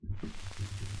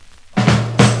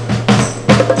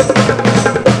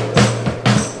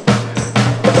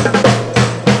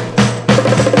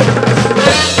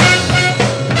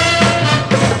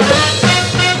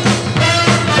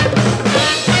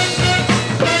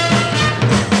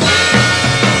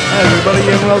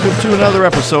And welcome to another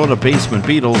episode of Basement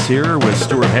Beatles here with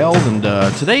Stuart Held, and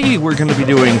today we're going to be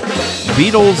doing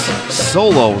Beatles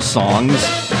solo songs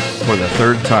for the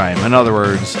third time. In other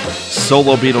words,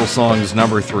 solo Beatles songs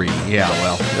number 3. Yeah,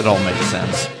 well, it all makes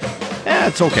sense.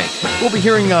 It's okay. We'll be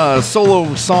hearing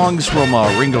solo songs from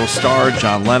Ringo Starr,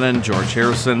 John Lennon, George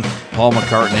Harrison, Paul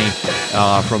McCartney,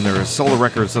 from their solo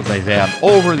records that they've had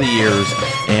over the years.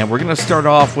 And we're going to start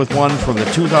off with one from the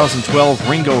 2012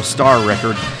 Ringo Starr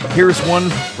record. Here's one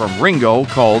from Ringo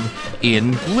called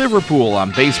In Liverpool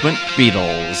on Basement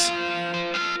Beatles.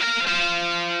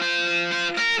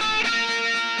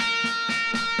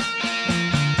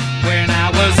 When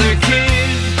I was a kid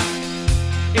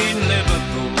in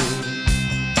Liverpool,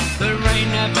 the rain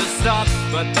never stopped,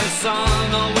 but the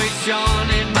sun always shone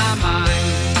in my mind.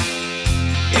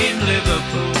 In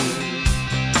Liverpool,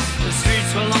 the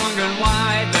streets were long and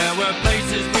wide, there were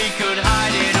places we could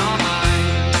hide in our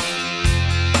mind.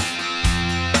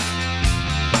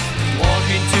 Walk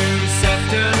into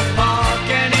Sefton Park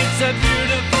and it's a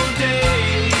beautiful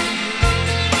day,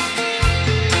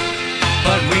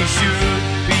 but we should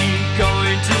be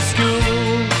going to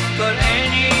school. But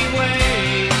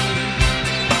anyway,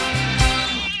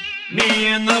 me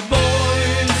and the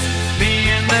boys, me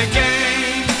and the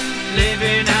gang,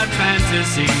 living out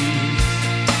fantasies,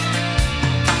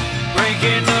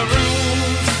 breaking the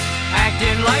rules,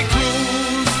 acting like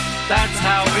fools. That's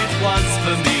how it was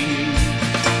for me.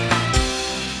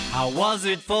 How was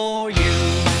it for you?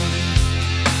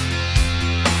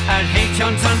 At H.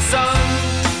 Johnson's son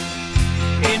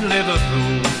in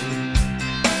Liverpool,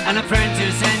 an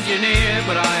apprentice engineer,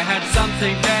 but I had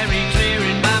something very clear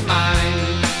in my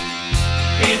mind.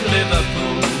 In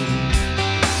Liverpool,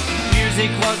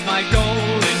 music was my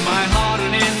goal, in my heart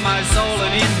and in my soul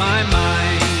and in my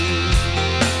mind.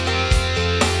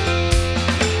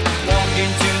 Walk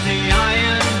into the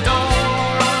iron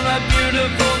door on a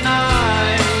beautiful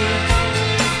night.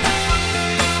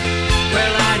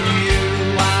 Well, I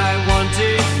knew I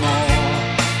wanted more,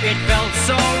 it felt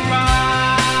so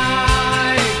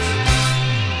right.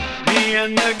 Me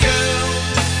and the girl,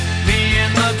 me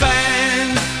and the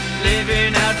band,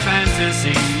 living out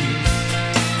fantasies,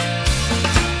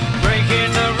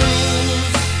 breaking the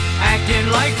rules, acting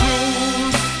like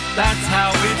fools. That's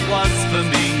how it was for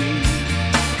me.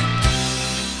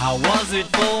 How was it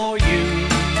for you?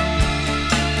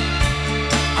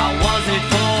 How was it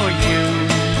for you?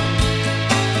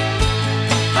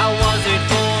 How was it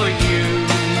for you?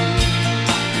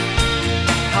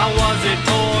 How was it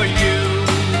for you?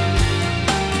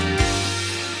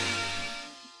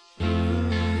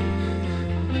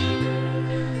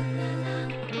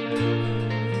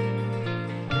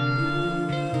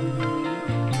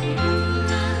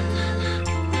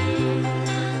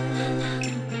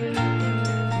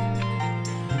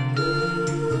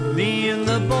 Me and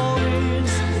the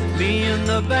boys, me and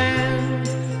the band,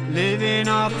 living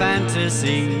our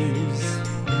fantasies,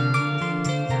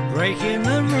 breaking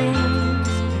the rules,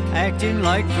 acting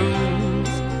like fools.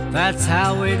 That's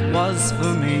how it was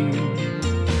for me.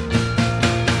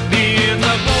 Me and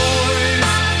the boys,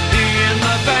 me and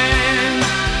the band,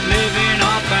 living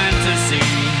our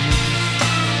fantasies,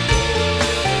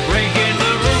 breaking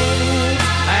the rules,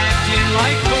 acting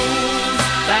like fools.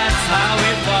 That's how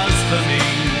it was for me.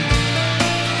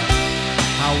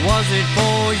 How was it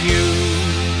for you?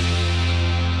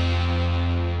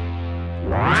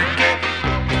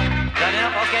 Done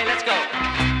enough? Okay, let's go.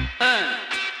 1,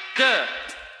 2,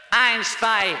 1,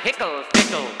 2, Hickel,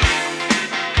 Hickel.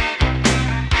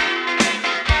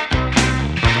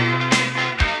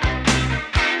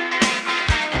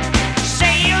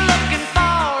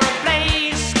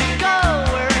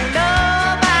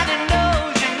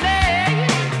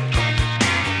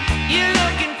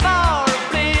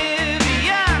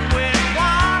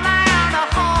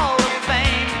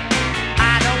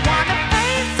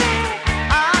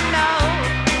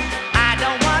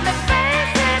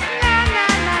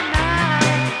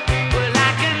 Well,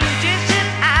 I can just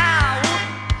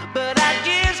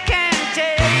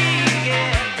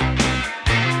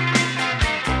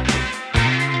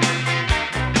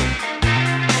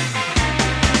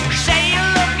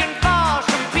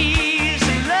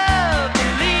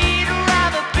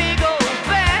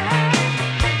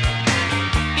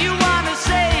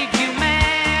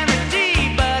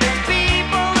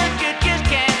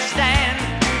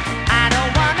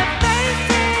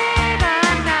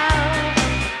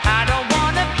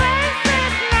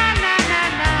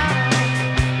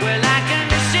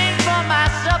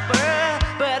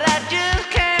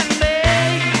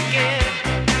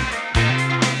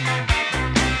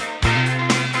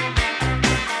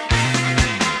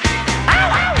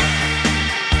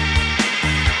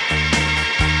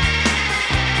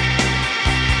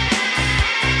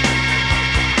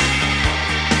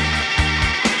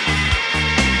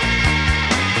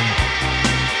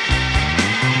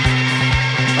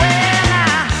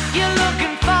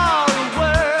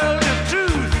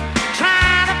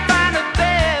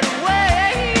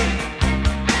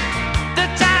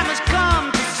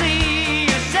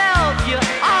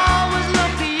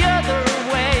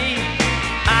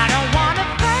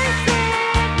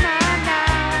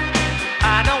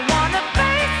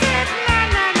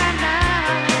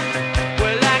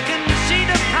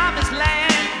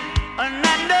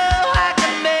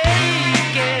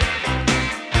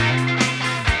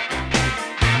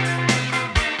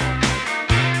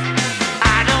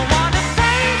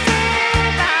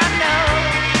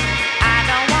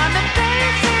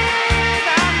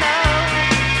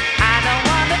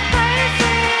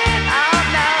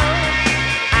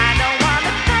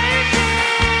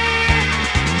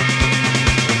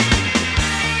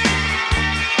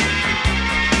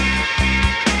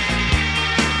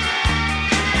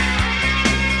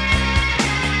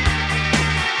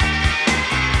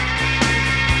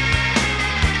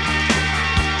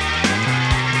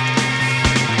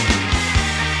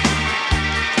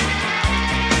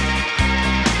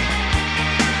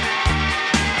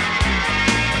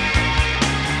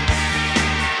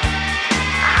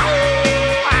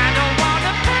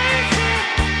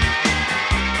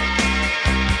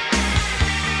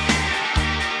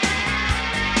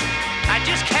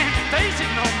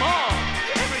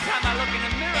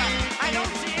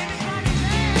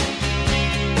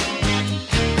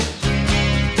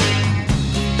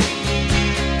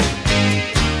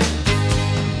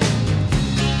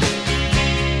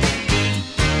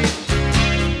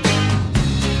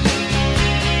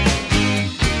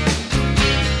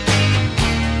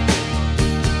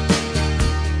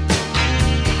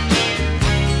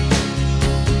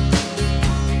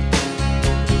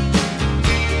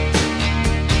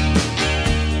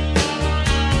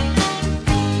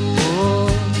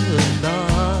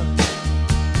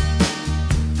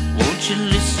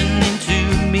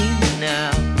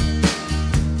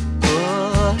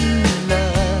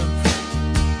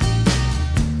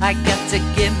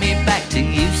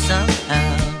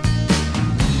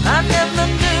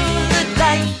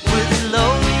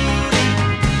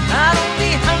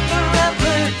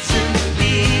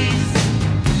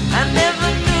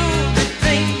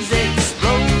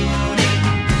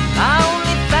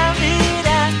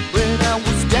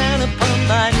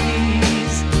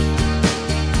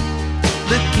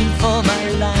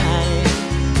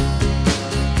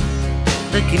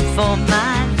looking for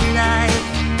my life.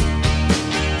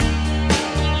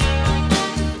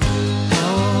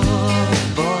 Oh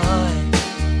boy,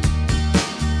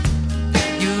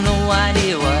 you no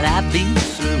idea what I've been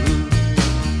through.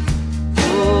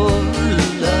 Oh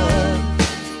love,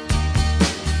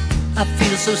 I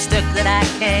feel so stuck that I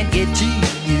can't get to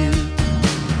you.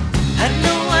 Had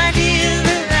no idea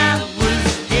that I was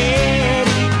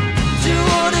heading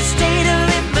toward a state of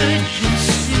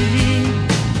emergency.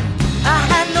 I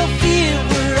had no fear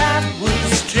where I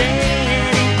was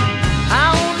treading.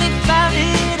 I only found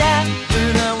it out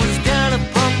when I was down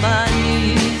upon my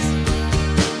knees,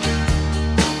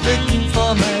 looking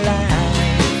for my life.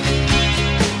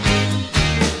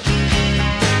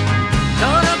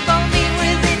 Dawned upon me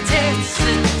with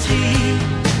intensity.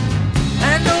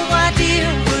 Had no idea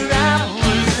where I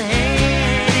was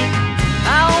heading.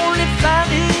 I only found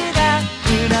it out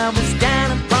when I was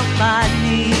down upon my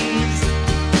knees,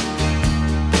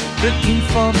 looking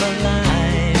for my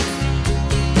life,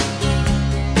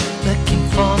 looking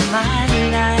for my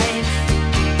life.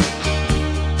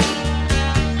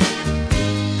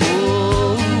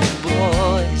 Oh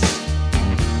boys,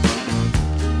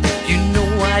 you no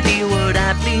idea what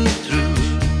I've been through.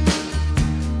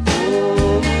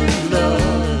 Oh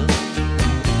love,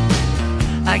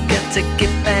 I got to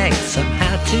get back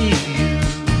somehow to you.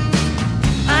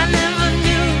 I never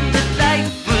knew that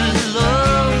life was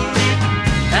loaded.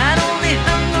 I'd only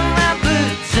hung around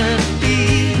birds and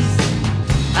bees.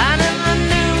 I never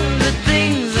knew that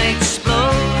things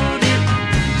exploded.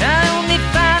 I only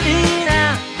found it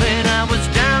out when I was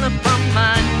down upon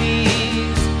my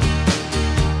knees,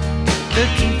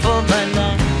 looking for my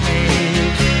life.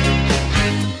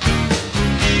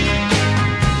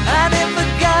 I never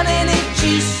got any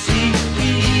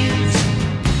GCPs.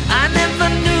 I never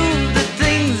knew that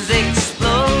things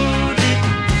exploded.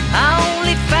 I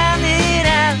only found it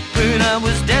out when I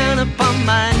was down upon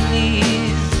my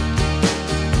knees,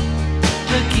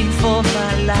 looking for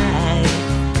my life,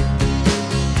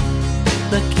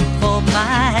 looking for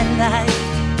my life,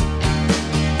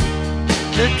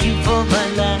 looking for my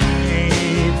life,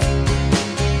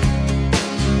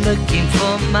 looking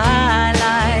for my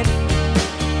life.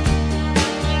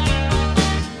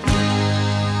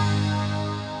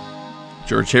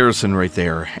 George Harrison right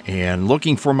there, and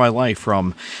Looking for My Life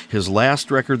from his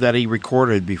last record that he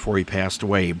recorded before he passed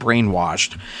away,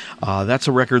 Brainwashed. That's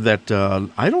a record that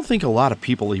I don't think a lot of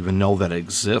people even know that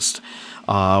exists.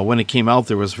 When it came out,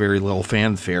 there was very little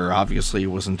fanfare. Obviously, it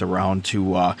wasn't around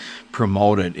to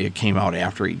promote it. It came out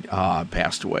after he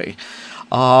passed away.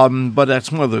 But that's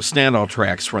one of the standout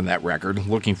tracks from that record,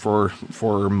 Looking for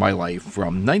My Life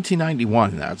from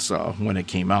 1991. That's when it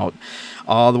came out.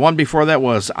 The one before that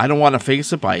was I Don't Want to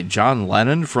Face It by John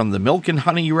Lennon from the Milk and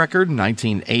Honey record,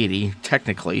 1980,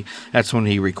 technically. That's when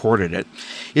he recorded it.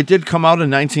 It did come out in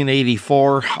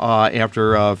 1984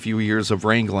 after a few years of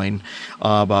wrangling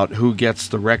about who gets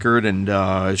the record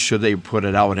and should they put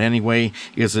it out anyway.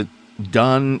 Is it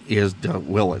done?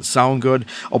 Will it sound good?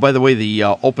 Oh, by the way, the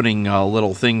opening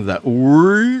little thing that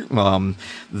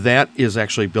is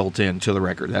actually built into the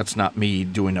record. That's not me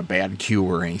doing a bad cue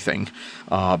or anything.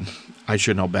 I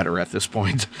should know better at this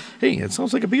point. Hey, it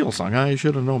sounds like a Beatles song. I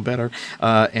should have known better.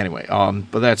 Anyway,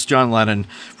 but that's John Lennon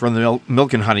from the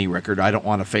Milk and Honey record. I Don't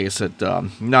Want to Face It.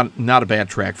 Not a bad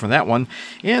track from that one.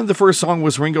 And the first song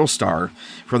was Ringo Starr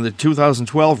from the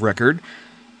 2012 record.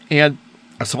 And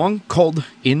a song called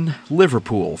In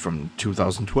Liverpool from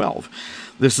 2012.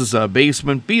 This is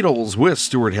Basement Beatles with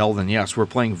Stuart Held, and yes, we're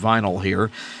playing vinyl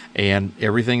here, and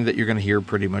everything that you're going to hear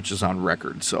pretty much is on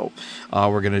record, so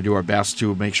we're going to do our best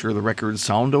to make sure the records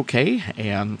sound okay,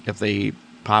 and if they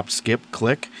pop, skip,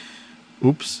 click,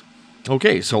 oops.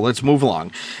 Okay, so let's move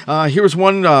along. Here's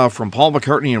one from Paul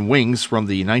McCartney and Wings from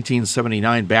the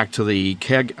 1979 Back to the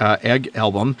Egg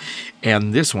album,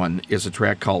 and this one is a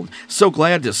track called So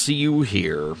Glad to See You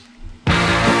Here.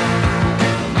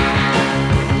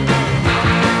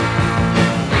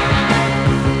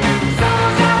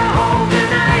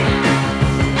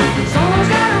 Someone's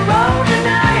gotta go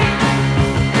tonight.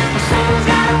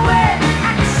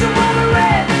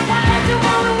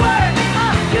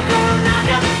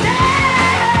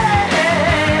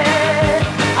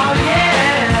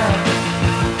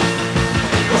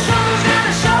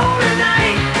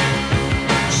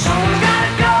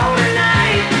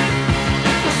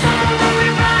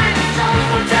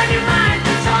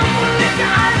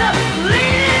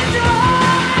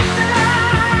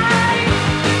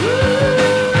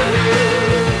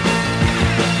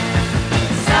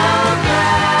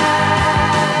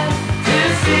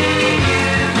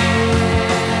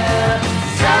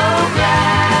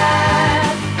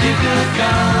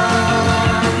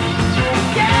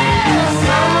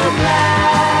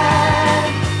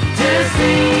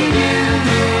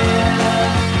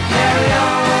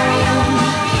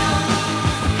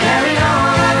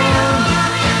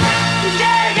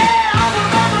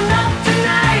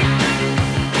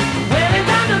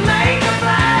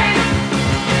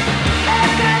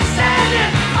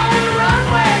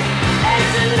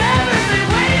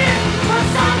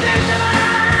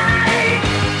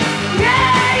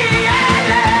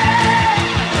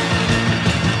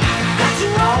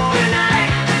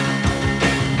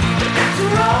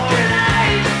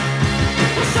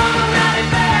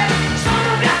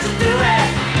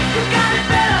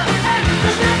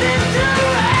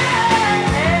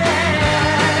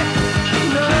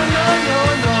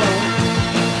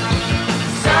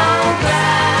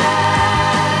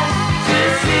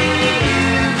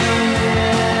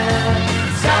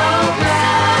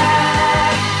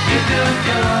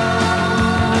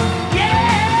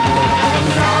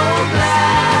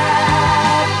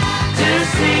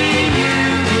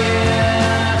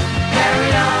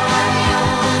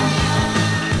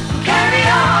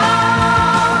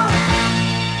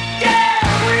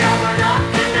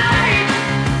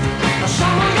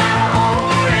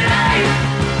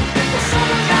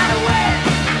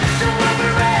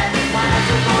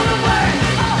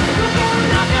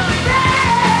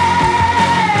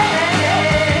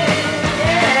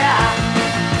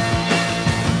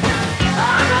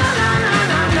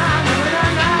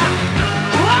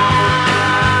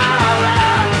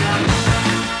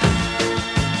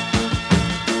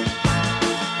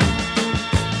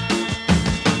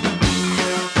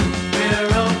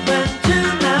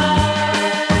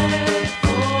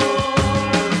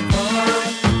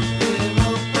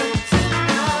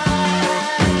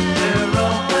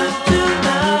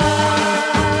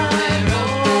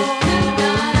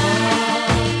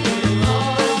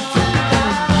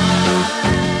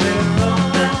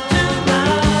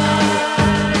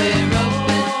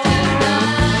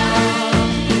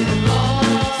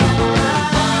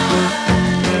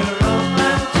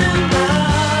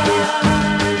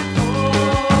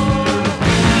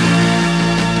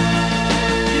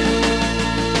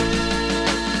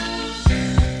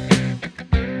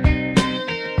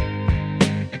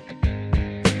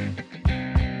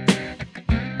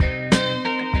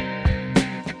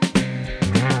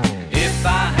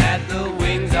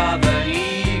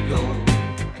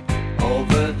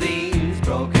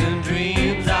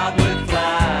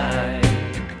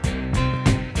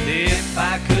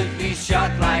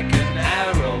 shot like an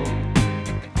arrow,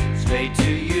 straight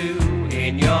to you.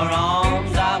 In your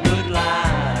arms I would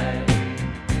lie.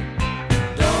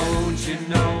 Don't you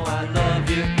know I love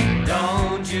you?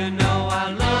 Don't you know I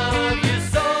love you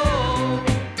so?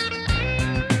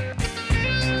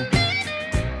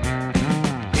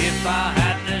 If I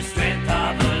had the strength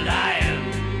of a lion,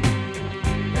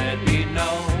 there'd be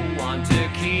no one to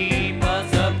keep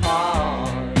us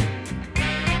apart.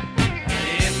 And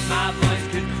if my voice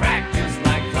could crack just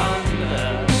like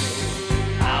thunder,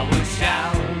 I would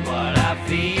shout what I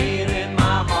feel in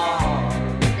my heart.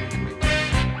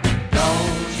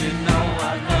 Don't you know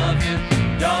I love you?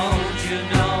 Don't you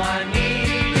know I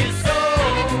need you so?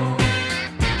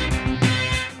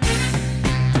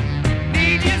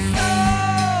 Need you so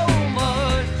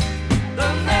much. The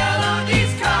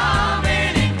melody's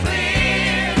coming in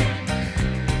clear,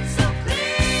 so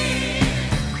clear.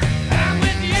 And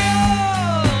with your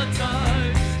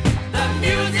touch, the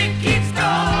music keeps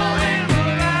going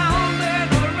around and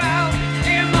around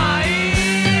in my ears.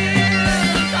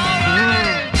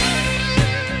 Alright.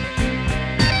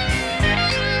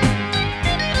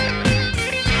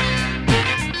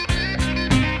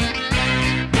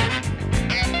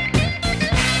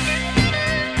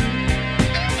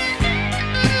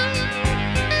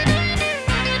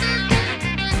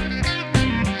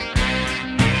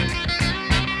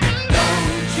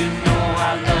 Don't you know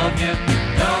I love you?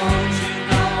 Don't you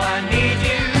know I need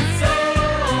you so?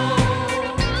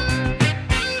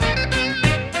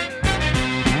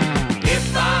 If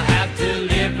I have to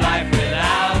live life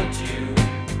without you,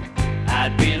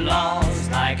 I'd be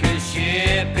lost like a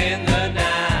ship in the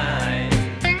night.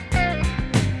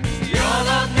 Your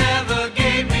love never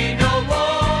gave me no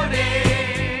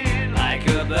warning. Like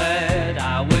a bird,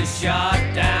 I was shot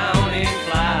down in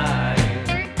flight.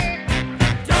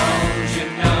 Don't you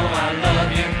know I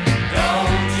love you?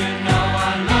 Don't you know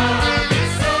I love you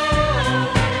so?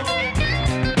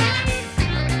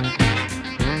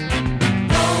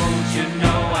 Don't you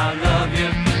know I love you?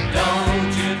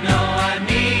 Don't you know I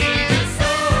need you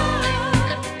so?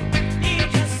 Need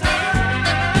you so?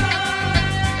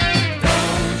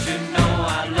 Don't you know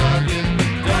I love you?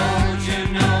 Don't you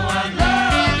know I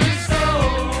love you so?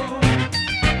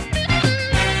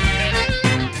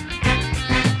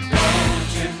 Don't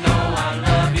you know I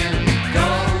love you?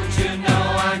 Don't you know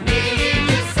I need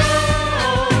you so?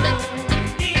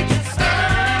 Need you so?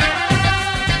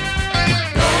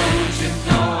 Don't you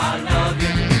know I love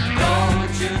you?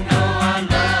 Don't you know I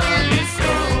love you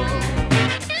so?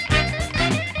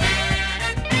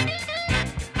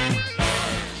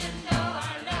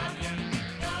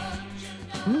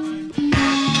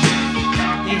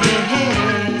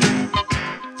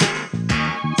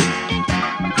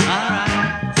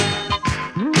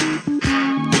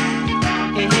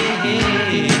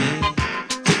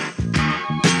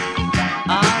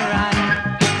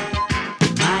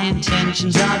 My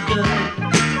intentions are good.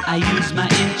 I use my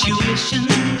intuition.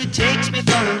 It takes me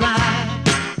for a ride.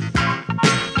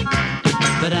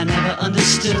 But I never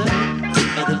understood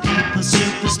other people's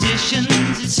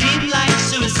superstitions. It seemed like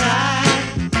suicide.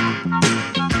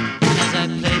 And as I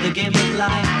play the game of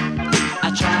life, I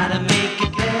try to make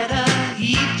it better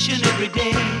each and every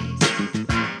day.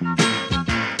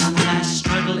 And when I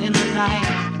struggle in the night,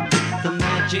 the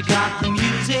magic of the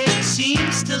music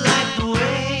seems to light the way.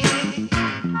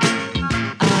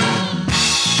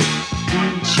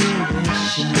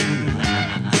 Intuition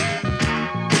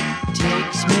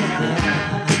takes me there.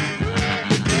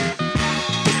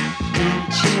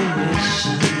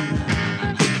 Intuition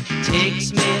takes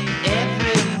me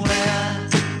everywhere.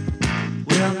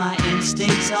 Well, my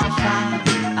instincts are fine.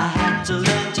 I had to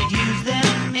learn to use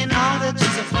them in order to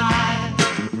survive.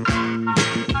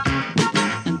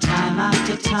 And time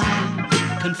after time,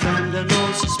 confirmed an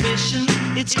old suspicion.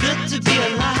 It's good to be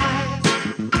alive.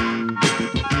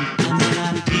 And then I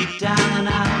deep down and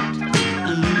out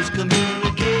and lose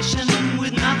communication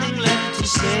with nothing left to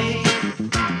say.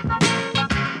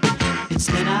 It's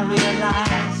then I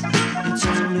realize it's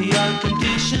only a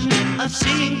condition of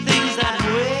seeing things that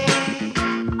way.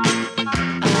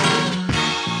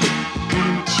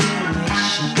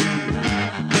 Intuition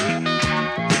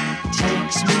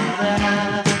takes me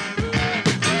there.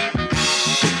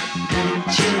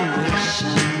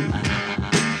 Intuition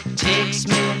takes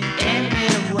me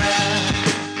anywhere.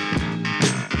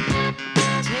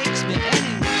 Takes me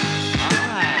anywhere. All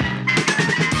right.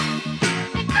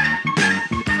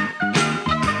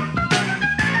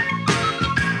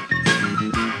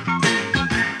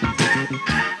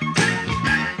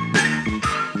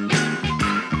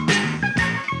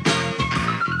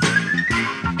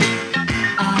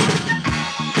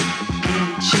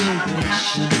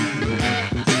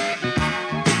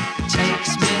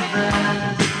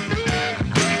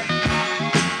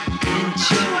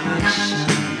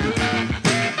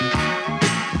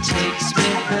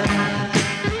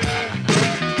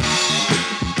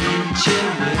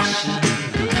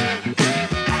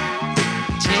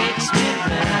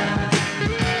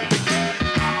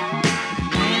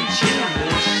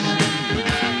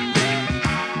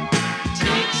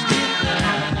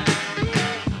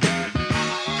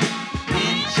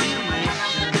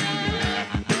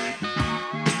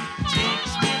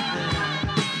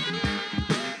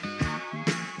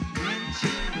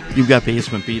 You've got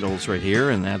Basement Beatles right here,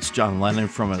 and that's John Lennon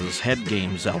from his Head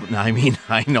Games album.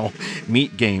 I know,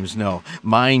 Meat Games, no,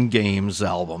 Mind Games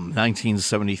album,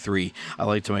 1973. I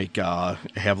like to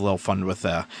have a little fun with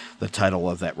the title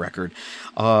of that record.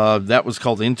 That was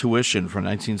called Intuition from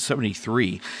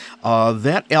 1973.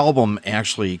 That album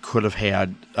actually could have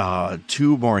had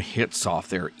 2 more hits off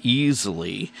there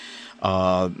easily.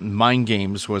 Mind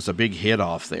Games was a big hit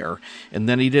off there, and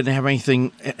then he didn't have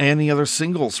any other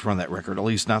singles from that record, at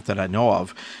least not that I know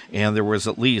of, and there was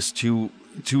at least two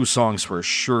songs for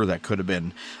sure that could have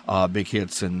been big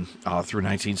hits through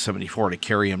 1974 to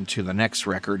carry him to the next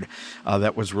record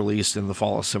that was released in the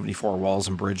fall of 74, Walls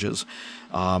and Bridges.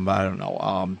 I don't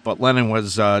know. But Lennon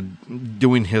was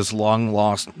doing his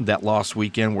lost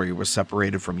weekend where he was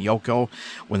separated from Yoko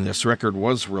when this record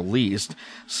was released.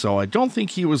 So I don't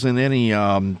think he was in any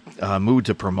mood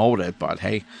to promote it. But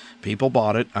hey, people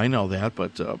bought it. I know that.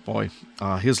 But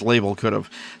his label could have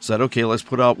said, okay, let's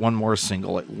put out one more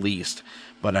single at least.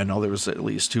 But I know there was at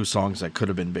least 2 songs that could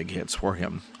have been big hits for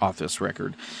him off this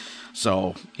record.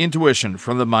 So, Intuition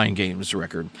from the Mind Games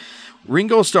record.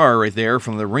 Ringo Starr right there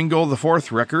from the Ringo the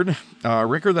Fourth record. A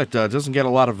record that doesn't get a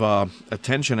lot of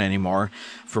attention anymore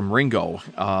from Ringo.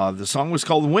 The song was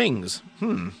called Wings.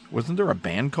 Wasn't there a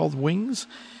band called Wings?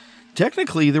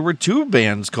 Technically, there were 2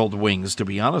 bands called Wings, to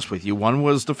be honest with you. One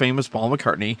was the famous Paul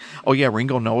McCartney. Oh, yeah,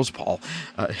 Ringo knows Paul,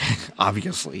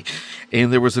 obviously.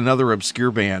 And there was another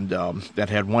obscure band that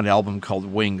had one album called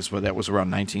Wings, but that was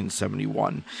around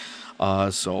 1971.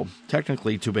 So,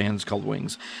 technically, 2 bands called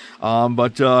Wings.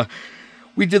 But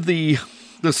we did the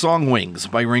song Wings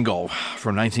by Ringo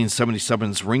from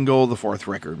 1977's Ringo the Fourth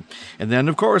record. And then,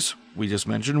 of course, we just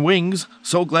mentioned Wings.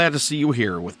 So Glad to See You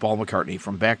Here with Paul McCartney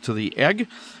from Back to the Egg,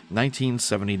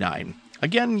 1979.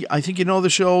 Again, I think you know the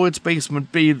show. It's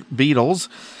Basement Beatles.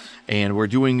 And we're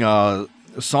doing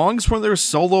songs from their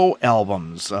solo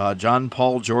albums. John,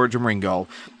 Paul, George, and Ringo.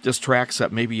 Just tracks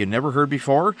that maybe you never heard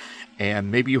before.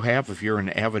 And maybe you have if you're an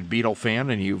avid Beatle fan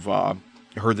and you've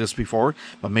heard this before,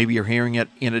 but maybe you're hearing it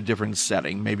in a different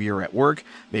setting. Maybe you're at work,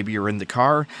 maybe you're in the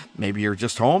car, maybe you're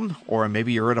just home, or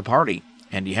maybe you're at a party,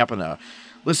 and you happen to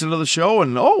listen to the show,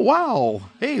 and oh, wow,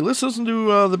 hey, let's listen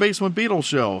to the Basement Beatles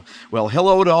show. Well,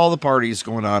 hello to all the parties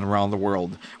going on around the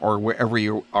world, or wherever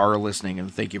you are listening,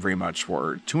 and thank you very much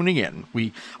for tuning in.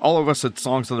 All of us at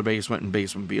Songs of the Basement and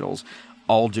Basement Beatles,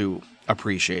 all do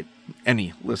appreciate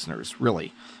any listeners,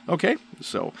 really. Okay,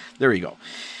 so there you go.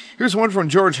 Here's one from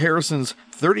George Harrison's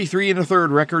 33 1/3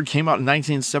 record, came out in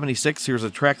 1976. Here's a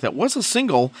track that was a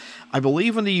single, I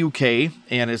believe, in the UK,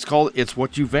 and it's called It's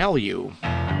What You Value.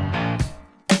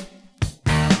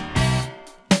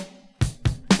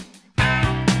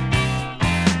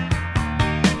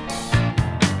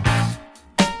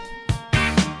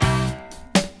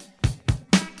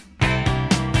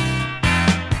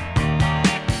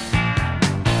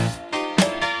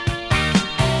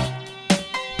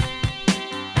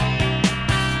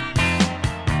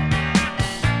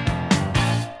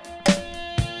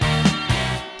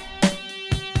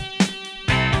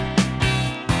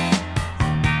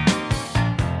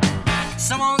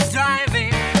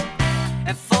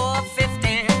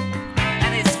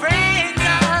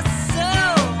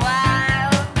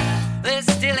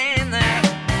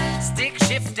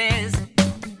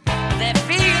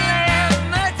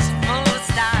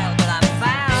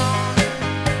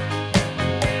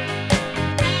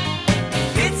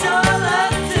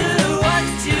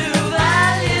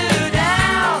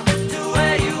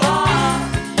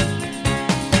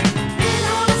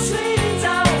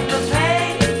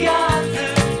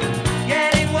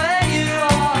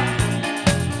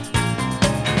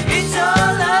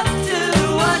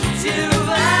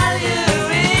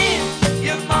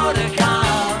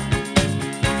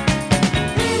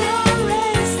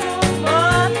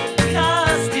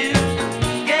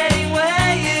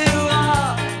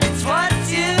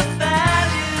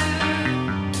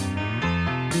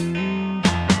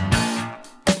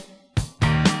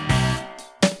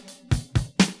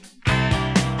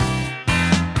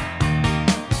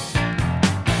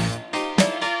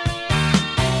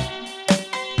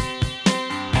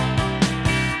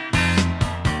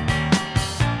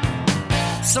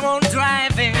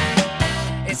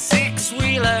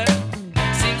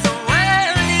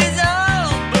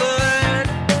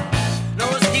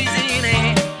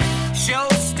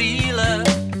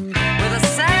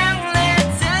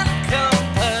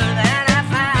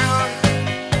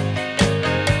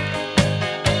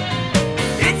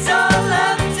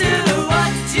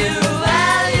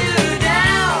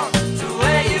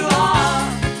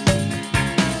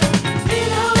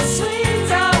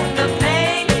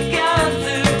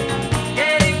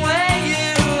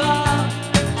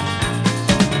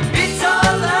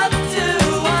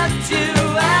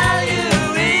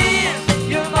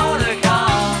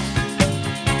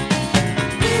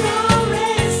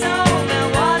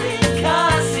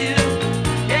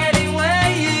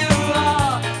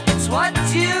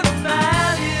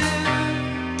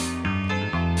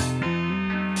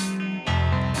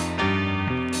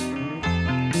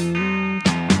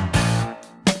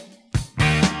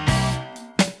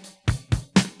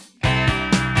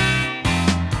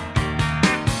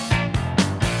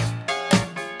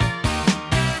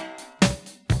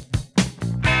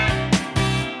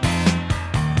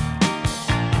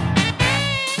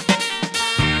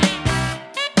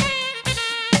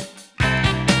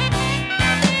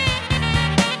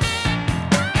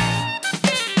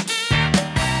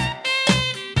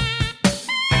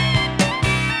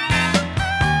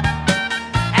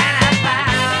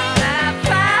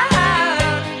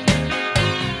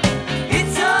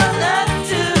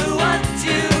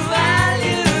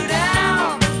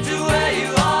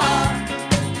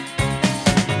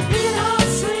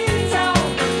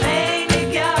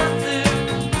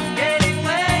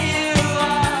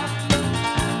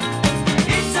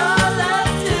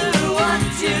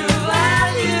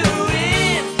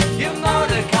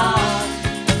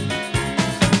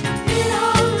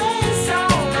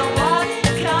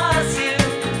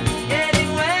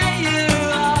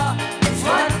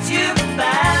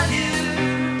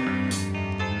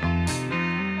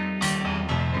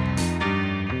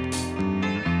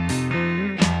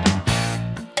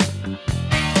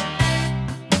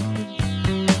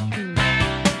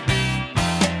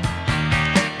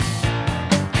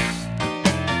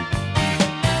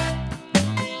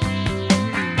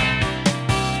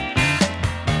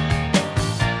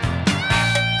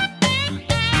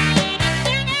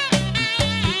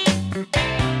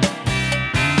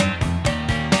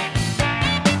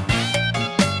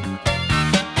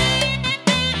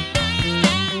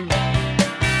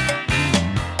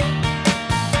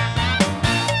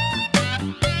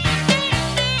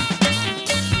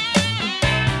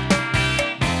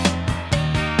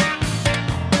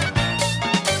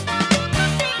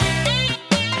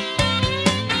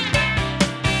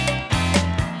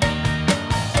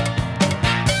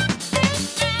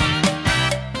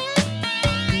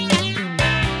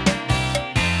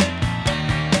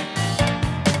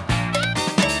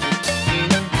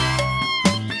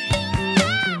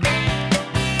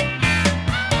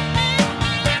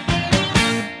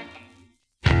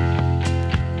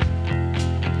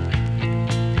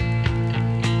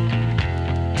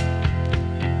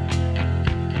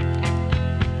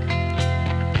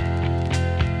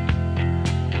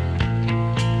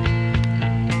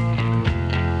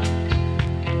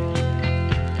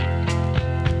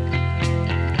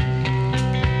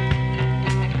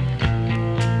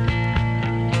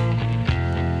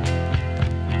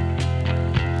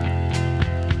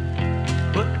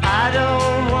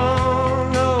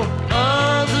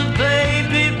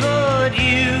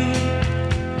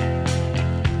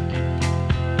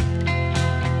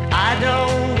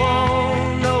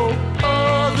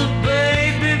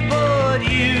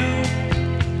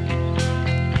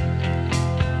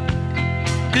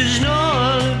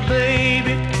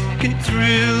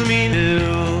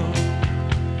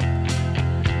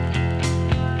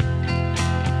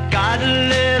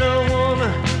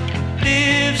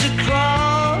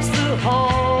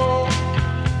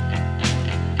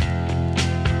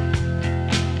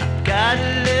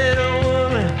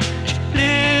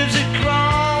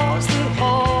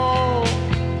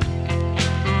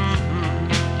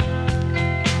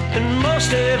 And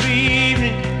most every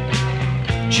evening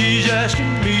she's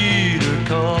asking me to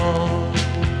call.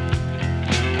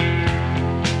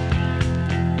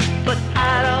 But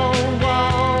I don't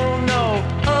want no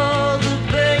other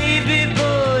baby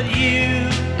but you.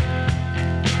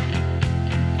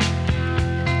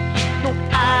 No,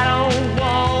 I don't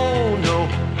want no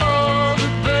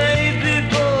other baby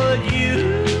but you.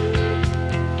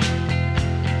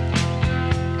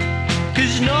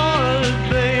 'Cause no other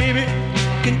baby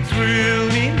can thrill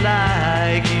me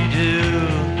like you do.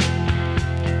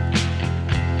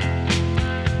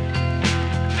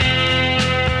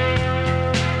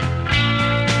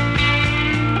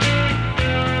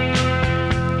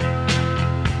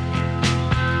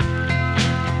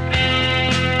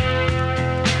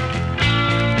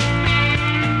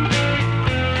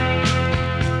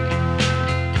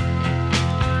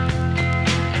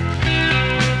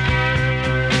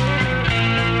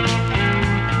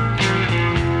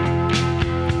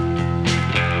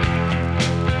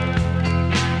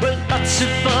 Lots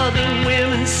of other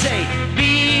women say,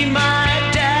 be my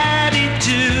daddy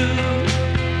too.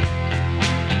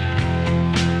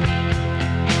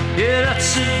 Yeah,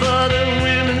 lots of other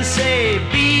women say,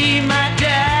 be my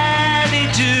daddy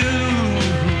too.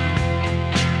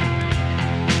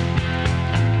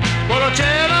 Well, I'll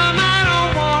tell them I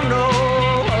don't want no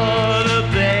other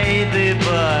baby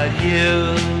but you.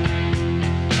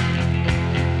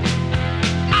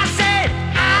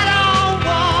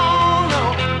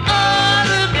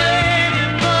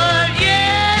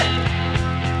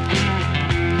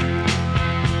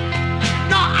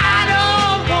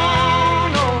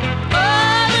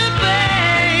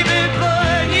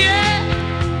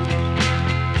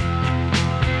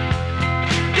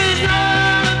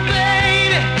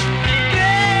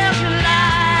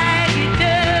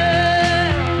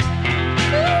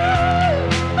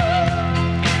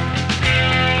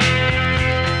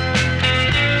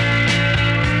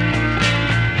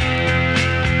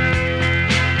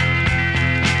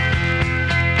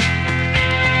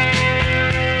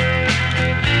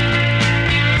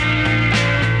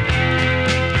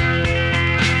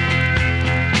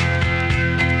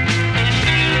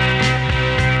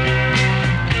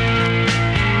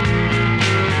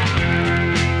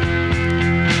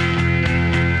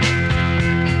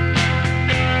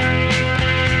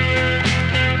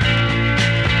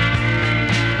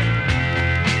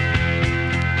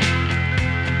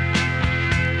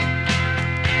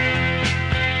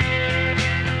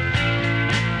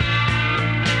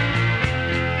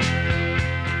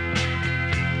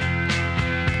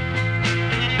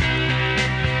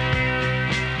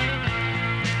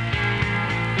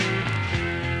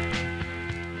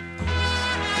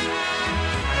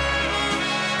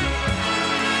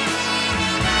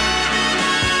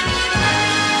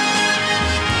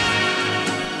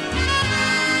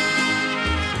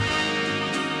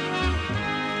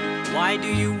 Why do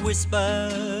you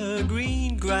whisper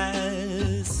green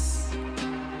grass?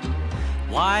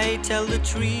 Why tell the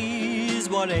trees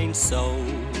what ain't so?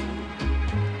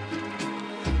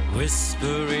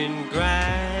 Whispering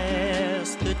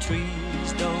grass, the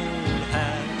trees don't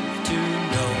have to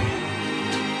know.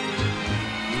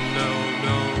 No,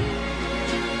 no.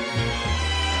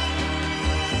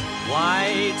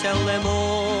 Why tell them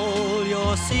all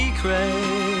your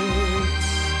secrets?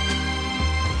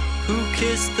 Who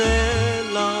kissed there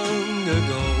long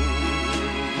ago?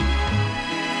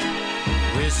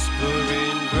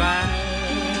 Whispering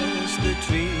grass, the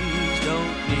trees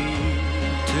don't need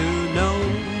to know.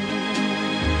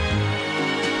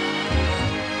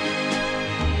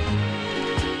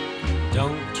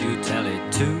 Don't you tell it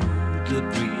to the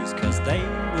breeze, 'cause they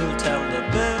will tell the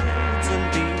birds and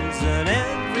bees, and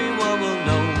everyone will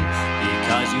know,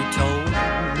 because you told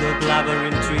the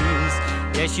blabbering trees.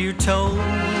 Yes, you told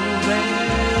them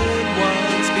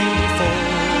once before.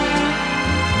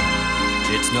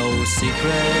 It's no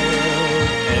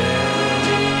secret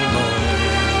anymore.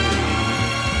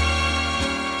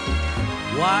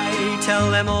 Why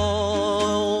tell them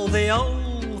all the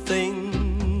old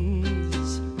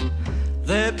things?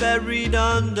 They're buried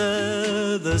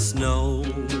under the snow.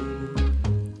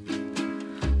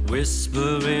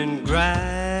 Whispering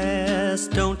grass,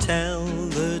 don't tell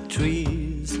the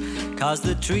trees, 'cause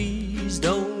the trees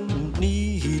don't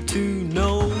need to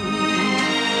know.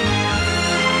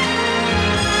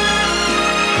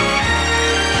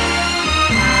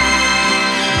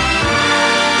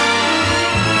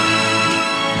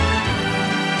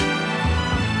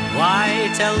 Why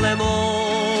tell them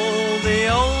all the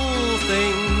old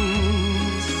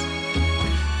things?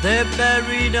 They're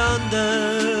buried under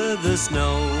the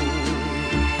snow.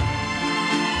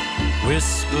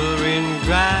 Whispering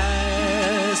grass,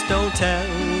 just don't tell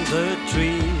the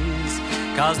trees,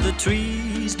 'cause the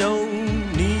trees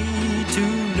don't need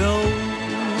to know.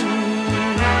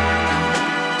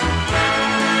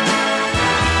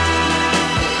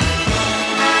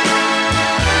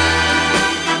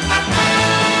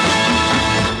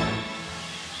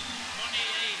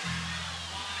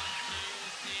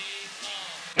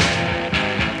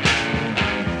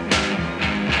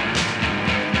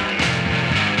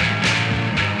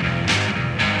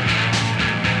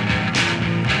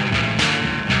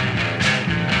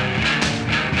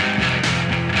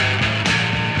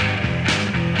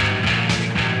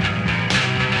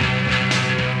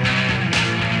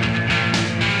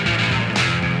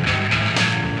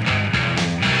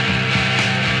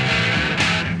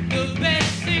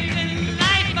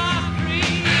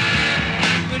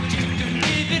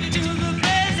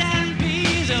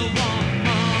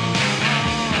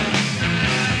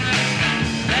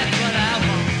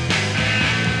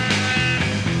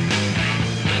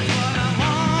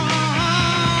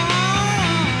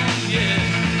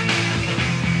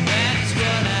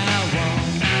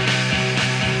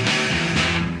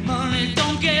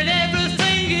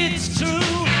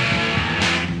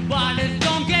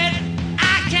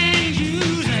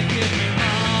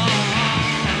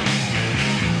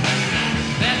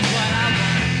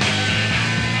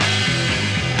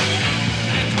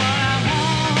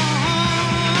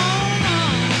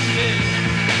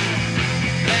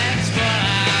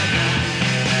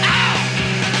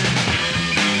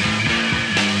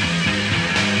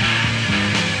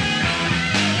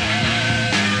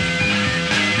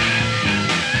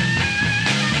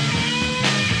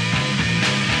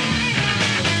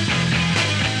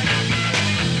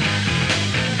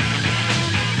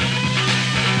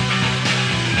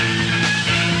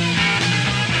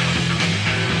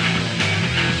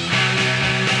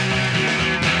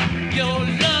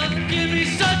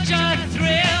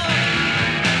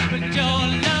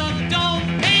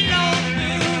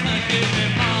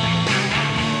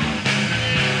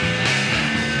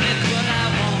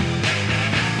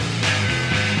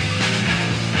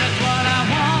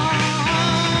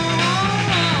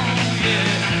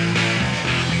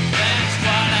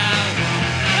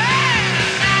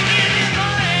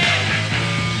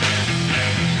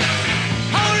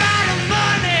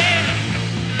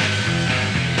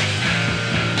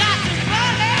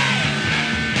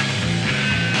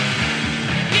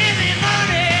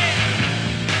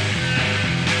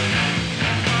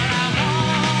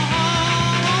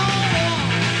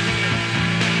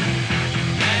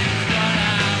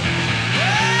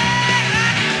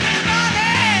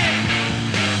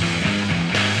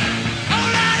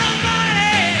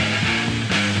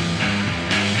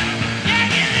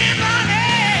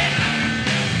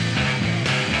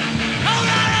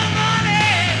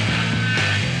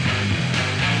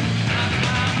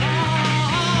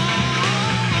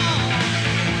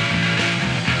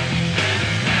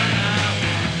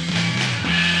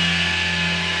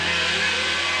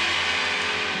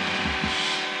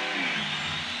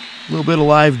 A little bit of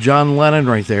live John Lennon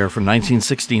right there from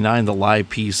 1969, the live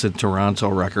piece at Toronto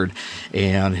record,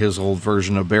 and his old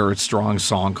version of Barrett Strong's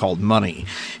song called Money.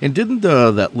 And didn't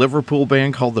that Liverpool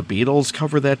band called the Beatles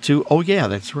cover that too? Oh yeah,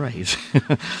 that's right.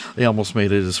 They almost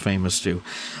made it as famous too.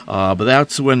 But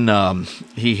that's when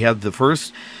he had the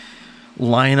first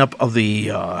lineup of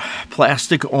the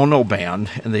Plastic Ono band,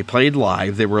 and they played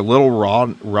live. They were a little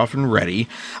rough and ready.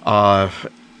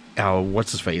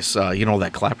 What's his face? You know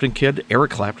that Clapton kid, Eric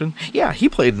Clapton? Yeah, he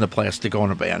played in the Plastic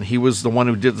Ono band. He was the one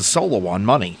who did the solo on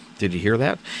Money. Did you hear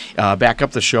that? Back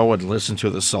up the show and listen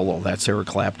to the solo. That's Eric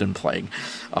Clapton playing.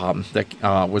 That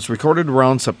was recorded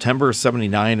around September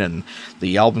 79, and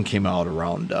the album came out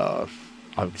around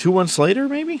 2 months later,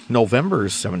 maybe? November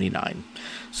 79.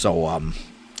 So,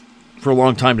 for a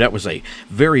long time, that was a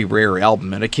very rare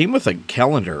album, and it came with a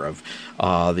calendar of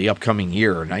the upcoming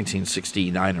year,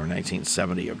 1969 or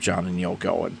 1970, of John and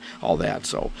Yoko and all that.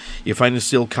 So you find a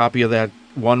sealed copy of that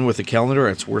one with the calendar,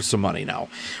 it's worth some money now.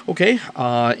 Okay,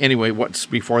 anyway, what's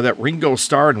before that? Ringo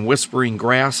Starr and Whispering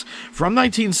Grass from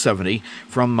 1970,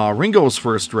 from Ringo's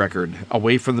first record,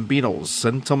 Away from the Beatles,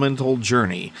 Sentimental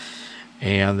Journey.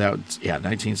 And that was,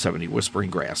 1970, Whispering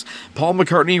Grass. Paul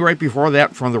McCartney right before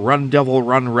that from the Run Devil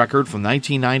Run record from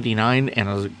 1999, and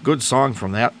a good song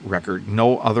from that record,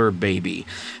 No Other Baby.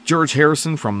 George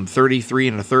Harrison from 33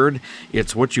 1/3,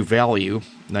 It's What You Value,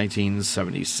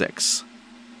 1976.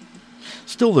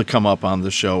 Still to come up on the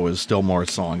show is still more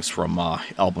songs from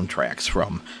album tracks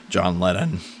from John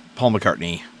Lennon, Paul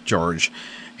McCartney, George,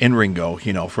 and Ringo,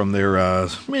 from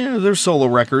their solo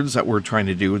records that we're trying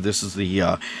to do. This is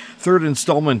the third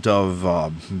installment of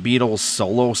Beatles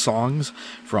solo songs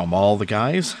from all the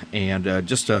guys, and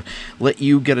just to let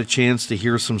you get a chance to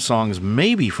hear some songs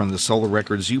maybe from the solo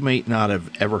records you may not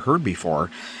have ever heard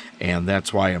before. And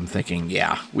that's why I'm thinking,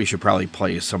 we should probably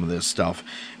play some of this stuff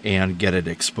and get it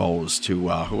exposed to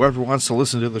whoever wants to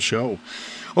listen to the show.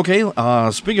 Okay,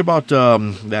 speaking about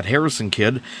that Harrison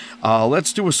kid,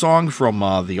 let's do a song from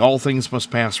the All Things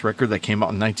Must Pass record that came out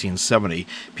in 1970.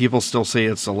 People still say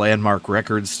it's a landmark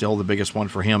record, still the biggest one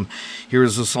for him.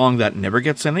 Here's a song that never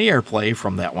gets any airplay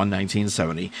from that one,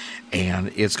 1970,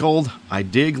 and it's called I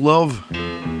Dig Love.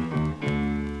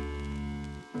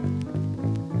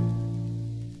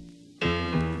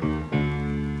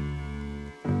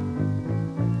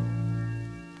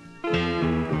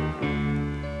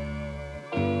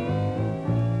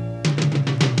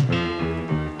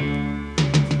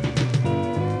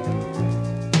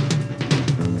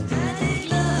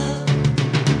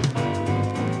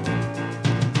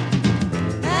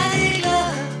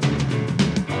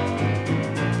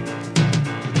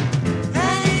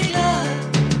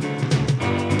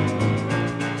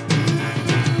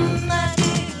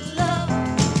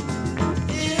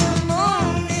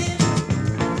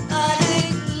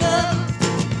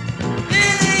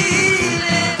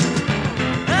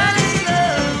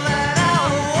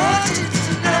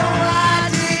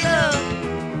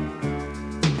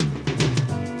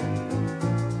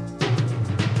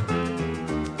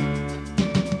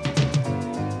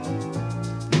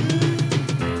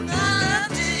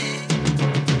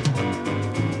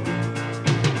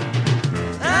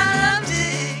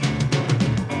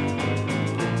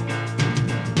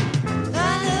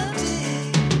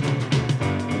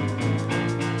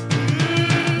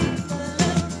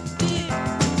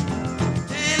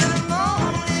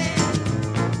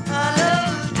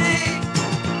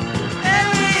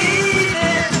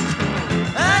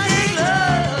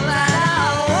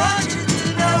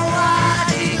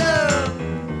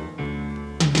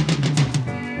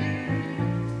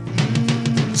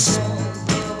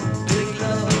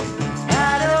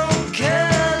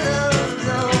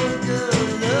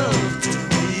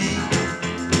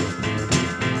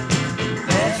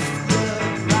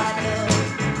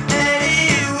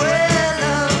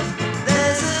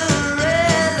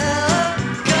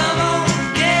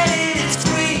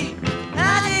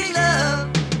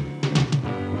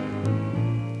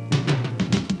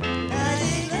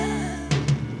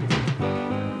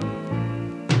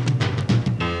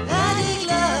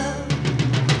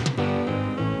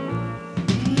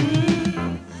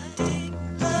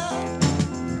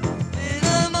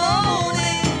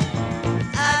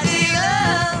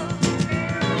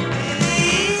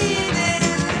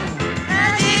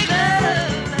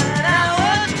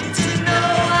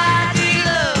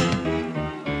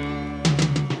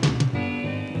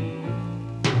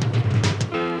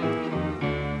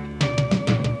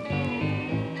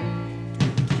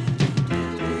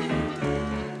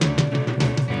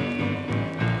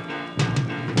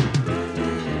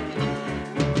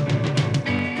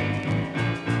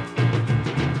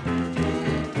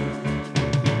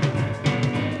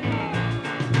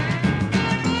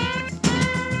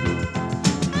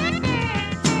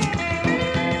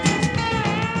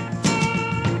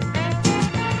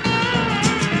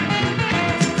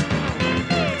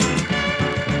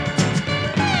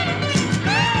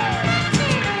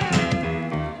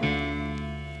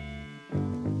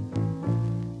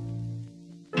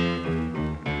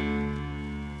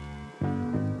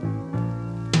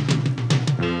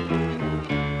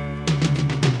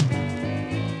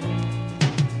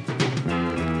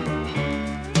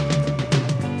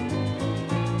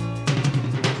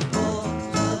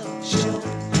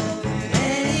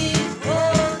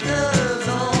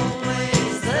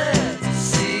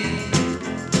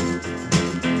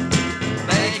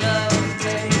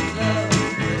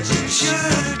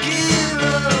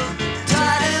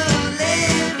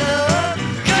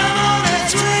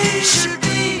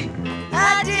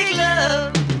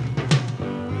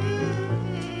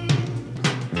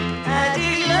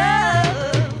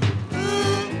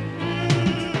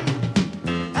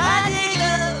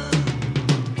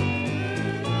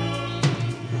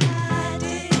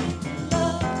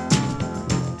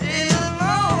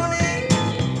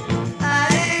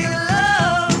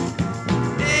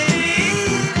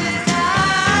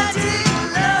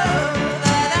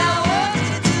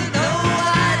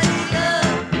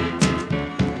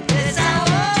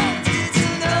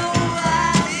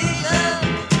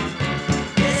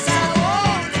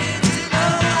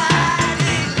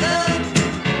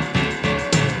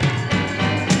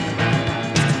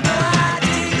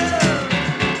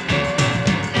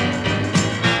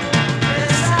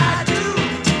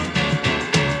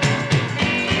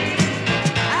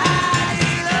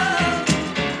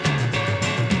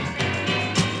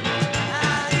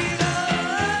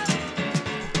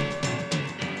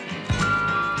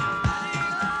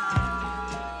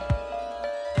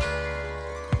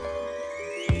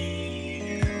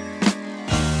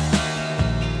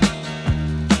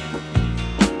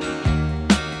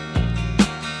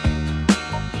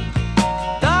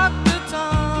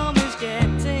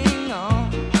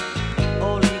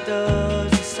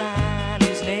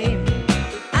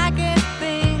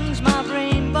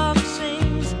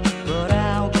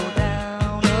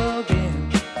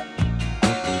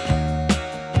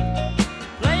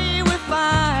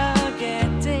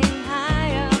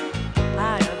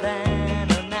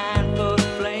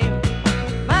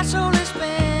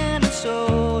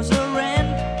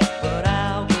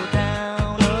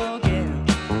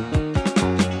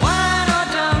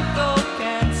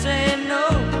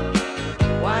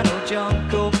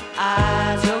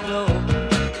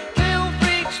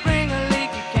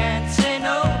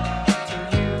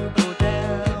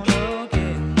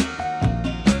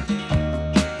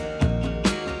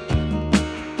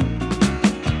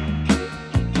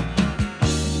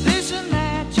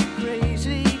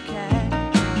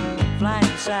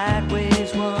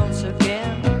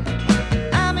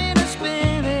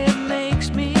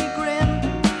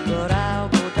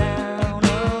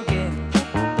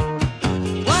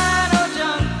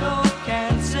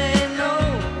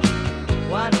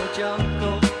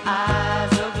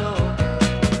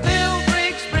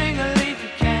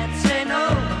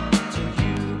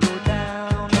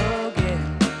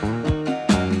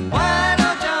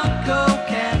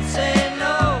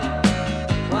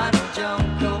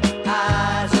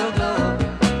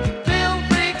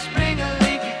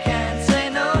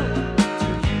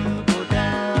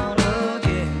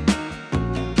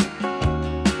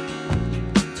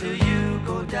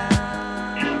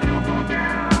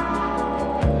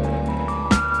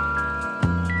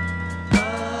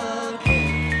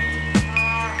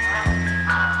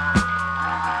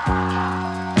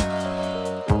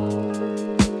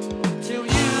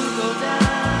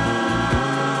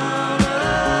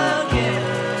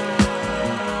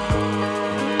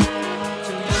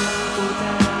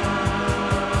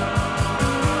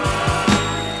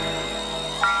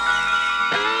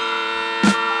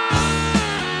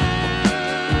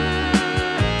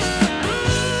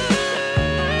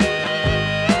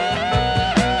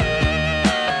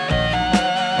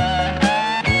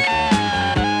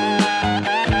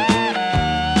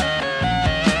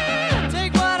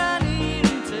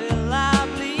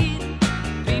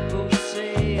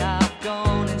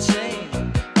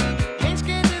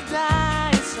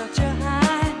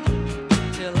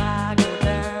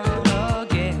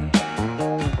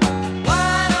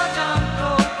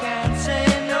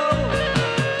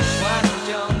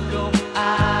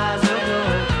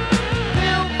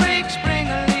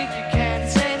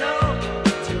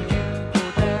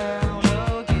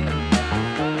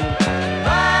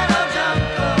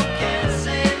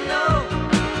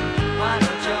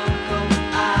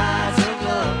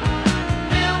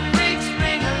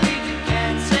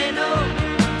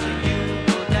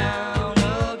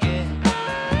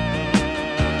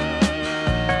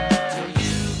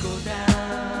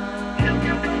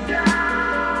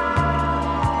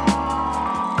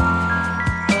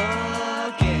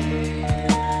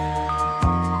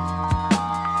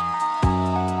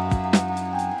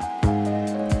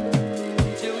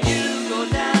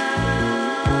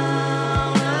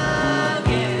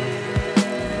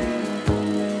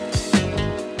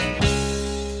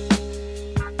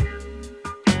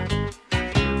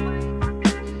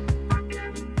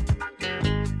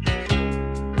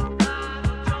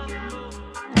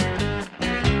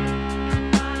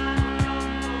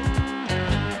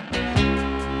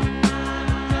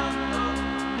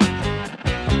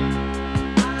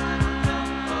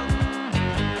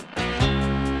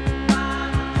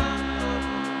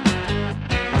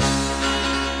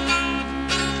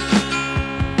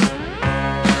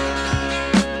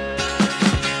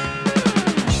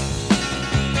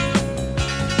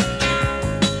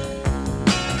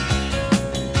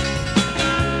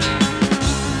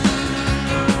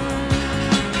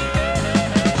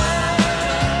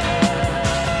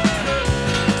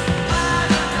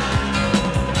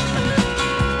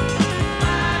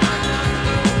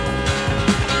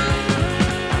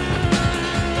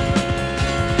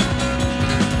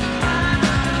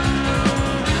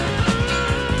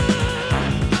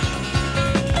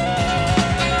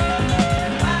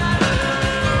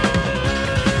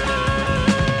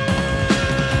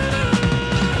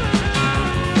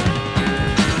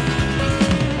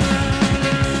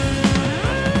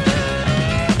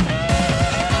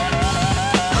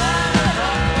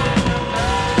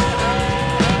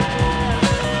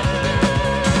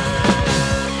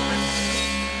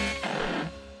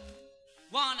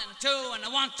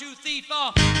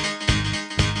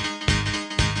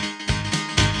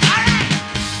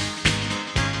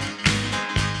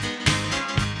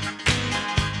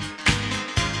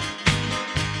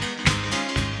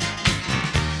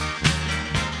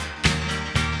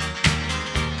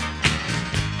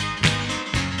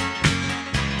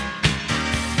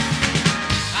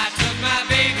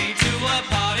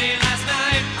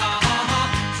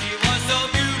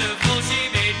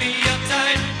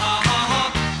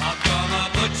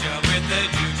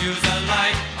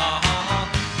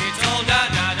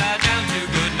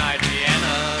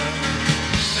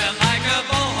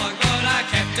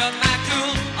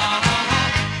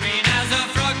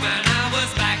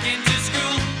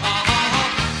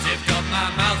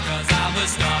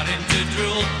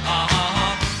 rule.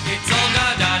 It's all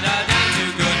da da da down to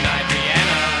good night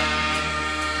Vienna.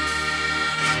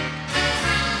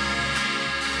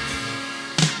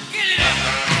 Get it up.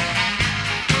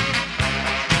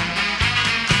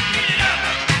 Get it up.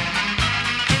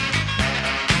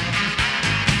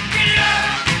 Get it up.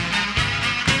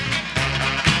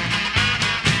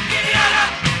 Get it up.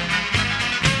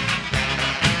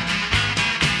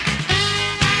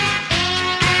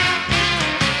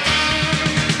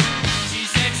 She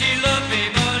said she loved me,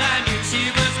 but I knew she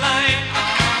was lying.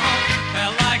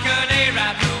 Felt like an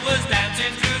Arab who was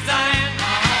dancing through Zion.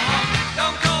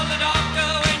 Don't call the doctor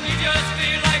when you just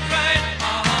feel like crying.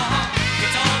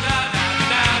 It's all down, down,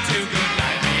 down to good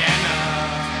night Vienna.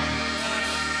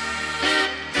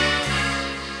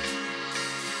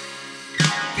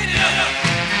 Get it up.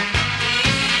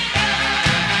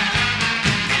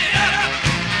 Get it up.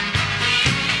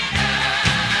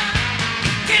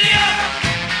 Get it up.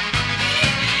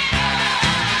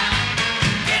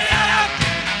 Get it up.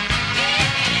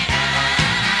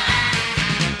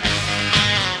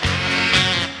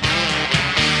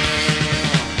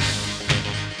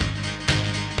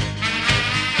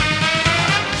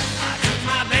 I took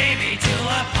my baby to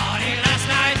a party last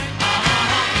night.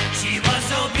 She was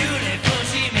so beautiful,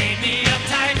 she made me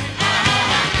uptight.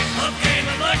 Up came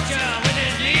a butcher with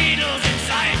his needles in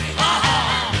sight.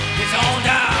 It's all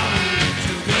down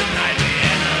to good night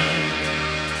Vienna.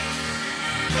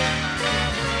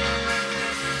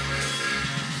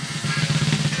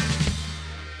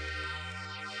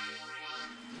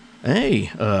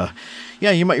 Hey, yeah,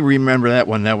 you might remember that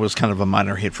one. That was kind of a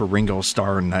minor hit for Ringo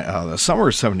Starr in the summer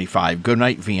of '75.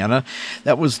 Goodnight Vienna.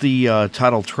 That was the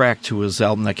title track to his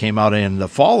album that came out in the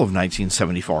fall of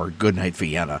 1974, Goodnight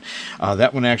Vienna.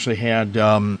 That one actually had,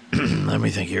 let me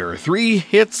think here, 3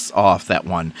 hits off that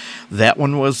one. That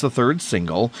one was the third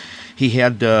single. He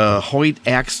had Hoyt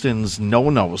Axton's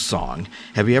No No song.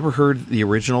 Have you ever heard the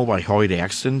original by Hoyt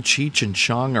Axton? Cheech and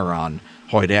Chong are on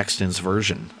Hoyt Axton's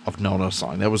version of No No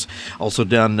song. That was also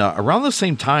done around the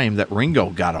same time that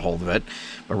Ringo got a hold of it,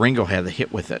 but Ringo had the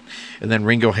hit with it. And then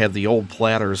Ringo had the old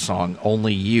Platters song,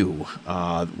 Only You,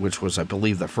 which was, I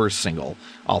believe, the first single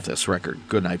off this record,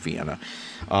 Goodnight Vienna.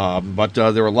 But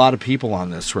there were a lot of people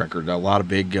on this record, a lot of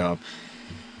big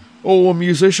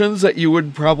musicians that you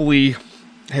would probably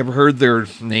have heard their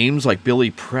names, like Billy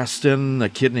Preston, a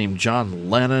kid named John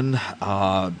Lennon,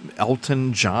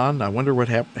 Elton John. I wonder what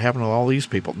happened to all these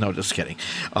people. No, just kidding.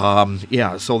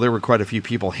 Yeah, so there were quite a few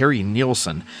people. Harry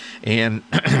Nilsson and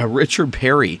Richard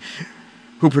Perry,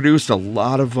 who produced a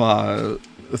lot of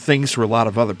things for a lot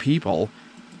of other people,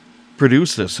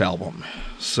 produced this album.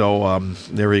 So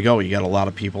there you go. You got a lot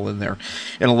of people in there,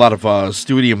 and a lot of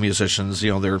studio musicians.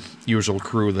 You know, their usual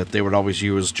crew that they would always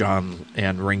use. John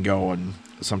and Ringo, and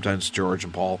sometimes George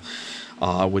and Paul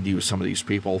would use some of these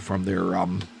people from their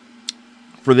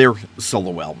for their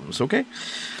solo albums. Okay.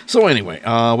 So anyway,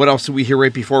 what else did we hear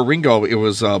right before Ringo? It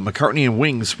was McCartney and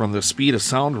Wings from the Speed of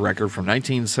Sound record from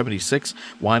 1976,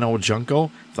 Wino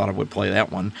Junko. Thought I would play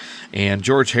that one. And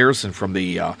George Harrison from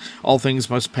the All Things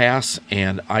Must Pass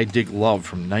and I Dig Love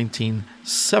from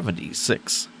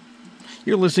 1976.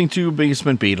 You're listening to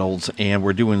Basement Beatles, and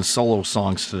we're doing solo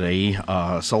songs today,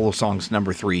 solo songs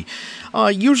number 3.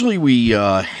 Usually we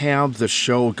have the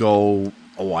show go,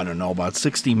 I don't know, about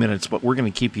 60 minutes, but we're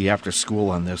going to keep you after school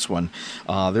on this one.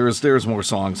 There's more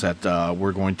songs that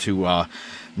we're going to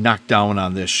knock down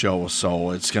on this show, so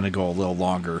it's going to go a little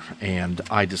longer, and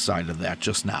I decided that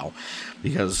just now,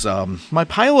 because my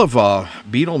pile of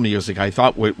Beatle music, I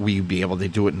thought we'd be able to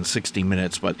do it in 60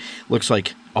 minutes, but looks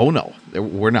like, oh no,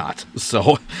 we're not.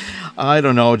 So, I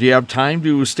don't know, do you have time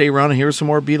to stay around and hear some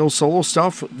more Beatles solo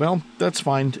stuff? Well, that's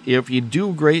fine. If you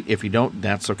do, great. If you don't,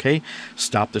 that's okay.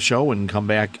 Stop the show and come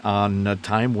back on a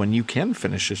time when you can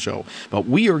finish the show. But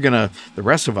we are going to, the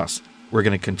rest of us, we're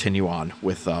going to continue on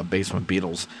with Basement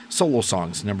Beatles solo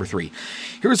songs number 3.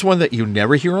 Here's one that you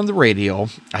never hear on the radio.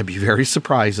 I'd be very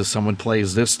surprised if someone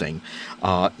plays this thing.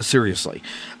 Seriously.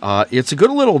 It's a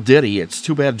good little ditty. It's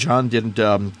too bad John didn't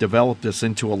develop this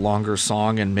into a longer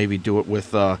song and maybe do it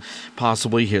with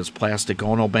possibly his Plastic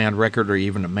Ono Band record, or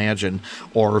even Imagine,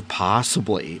 or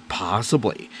possibly,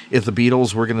 if the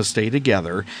Beatles were going to stay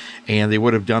together and they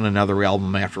would have done another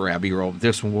album after Abbey Road,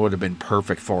 this one would have been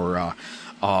perfect for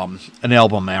an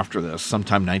album after this,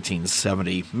 sometime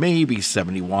 1970, maybe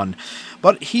 71.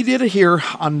 But he did it here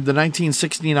on the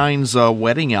 1969's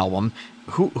Wedding album,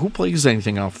 who plays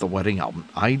anything off the Wedding album?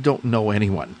 I don't know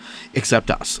anyone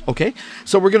except us. Okay,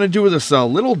 so we're gonna do this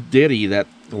little ditty that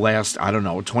lasts, I don't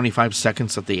know, 25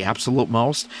 seconds at the absolute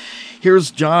most.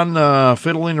 Here's John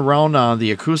fiddling around on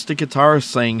the acoustic guitar,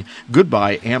 saying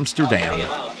 "Goodbye, Amsterdam."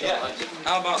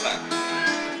 How about that?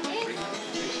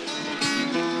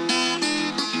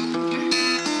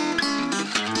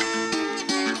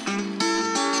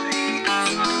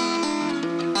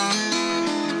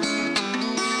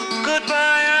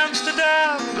 Goodbye,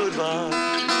 Amsterdam, goodbye.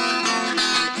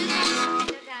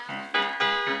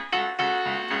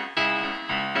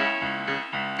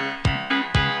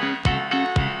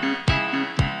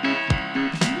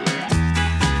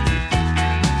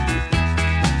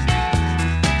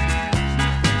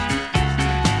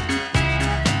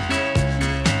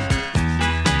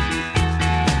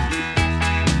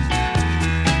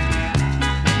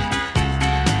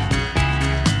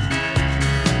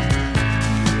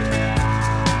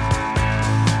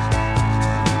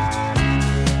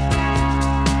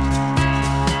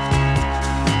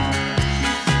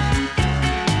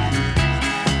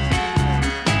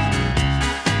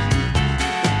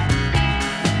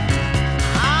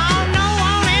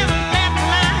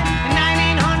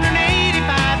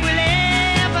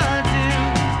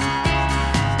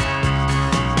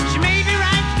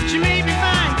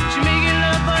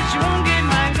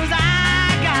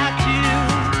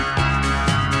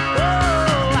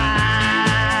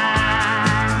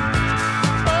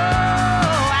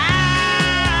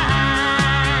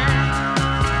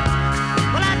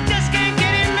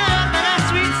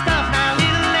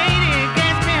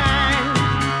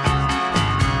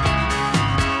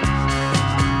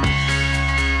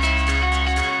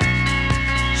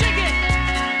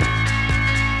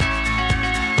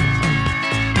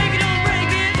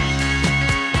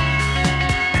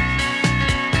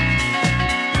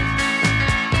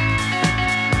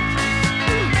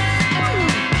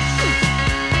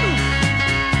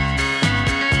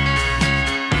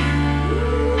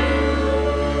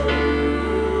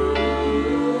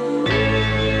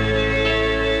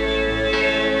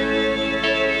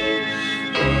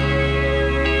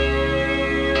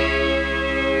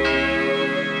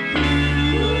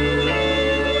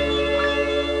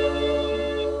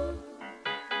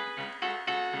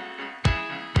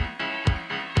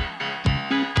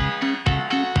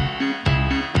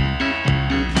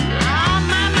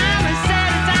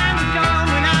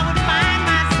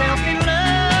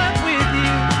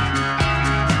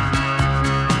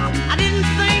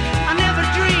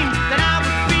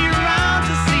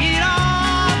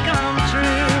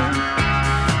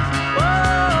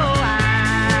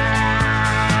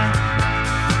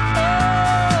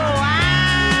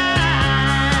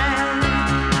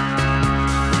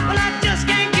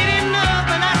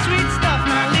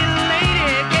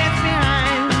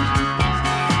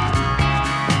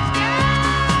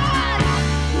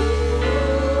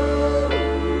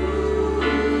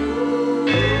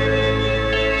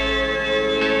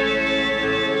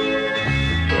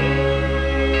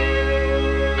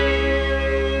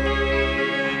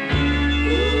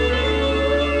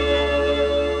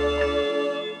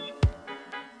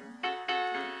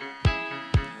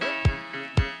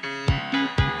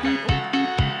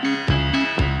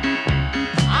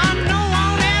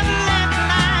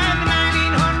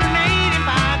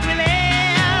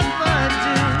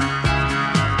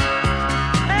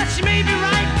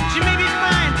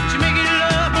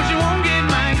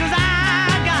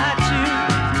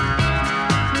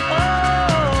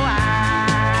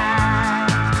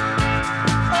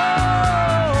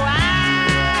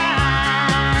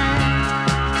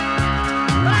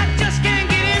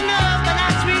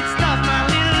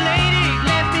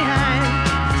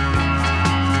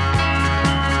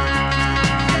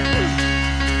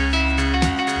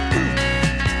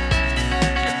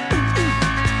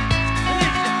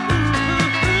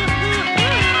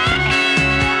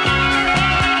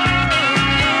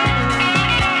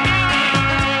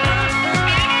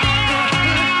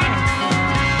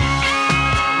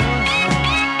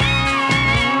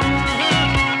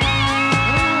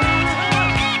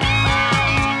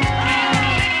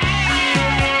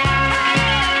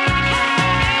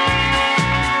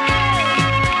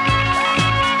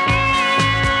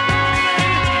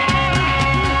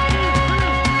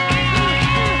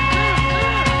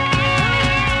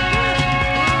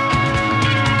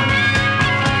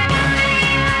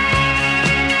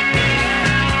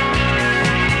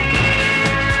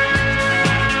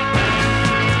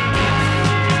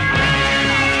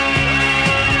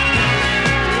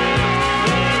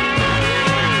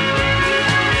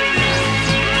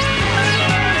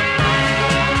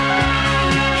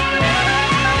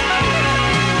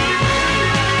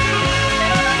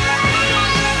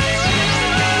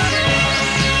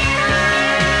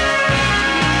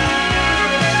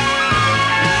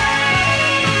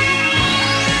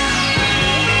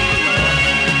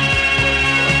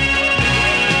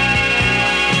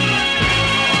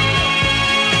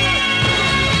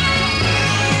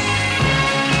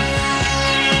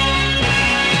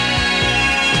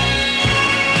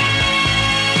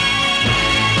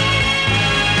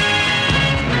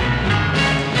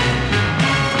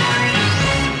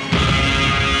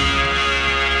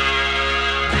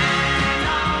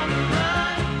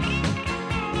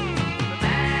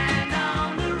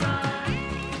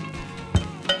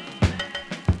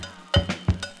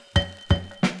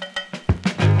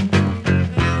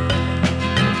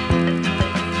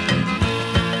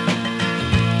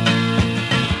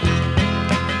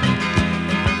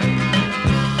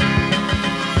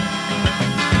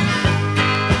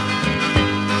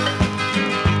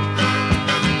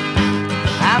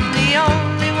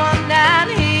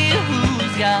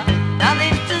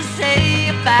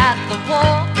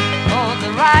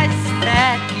 rice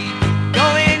that keeps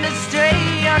going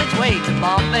astray on its way to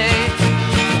Bombay.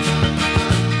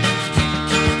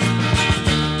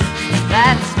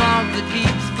 That smog that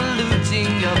keeps polluting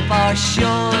up our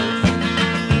shores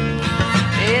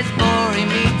is boring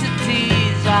me to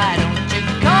tears. Why don't you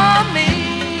call me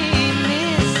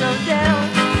Miss Odell?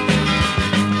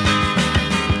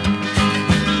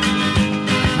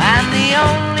 I'm the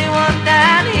only one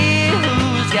down here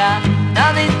who's got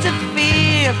nothing to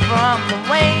fear from the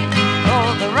rain or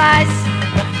the rice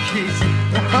that keeps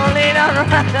rolling on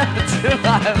right up to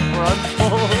my front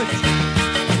porch.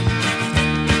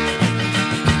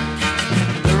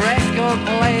 The record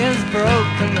player's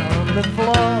broken on the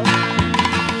floor,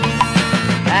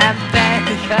 and then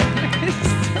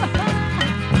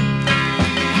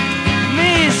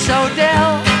Miss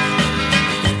Odell,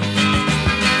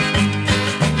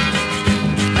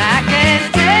 I can't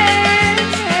tell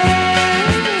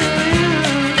you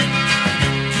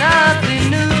nothing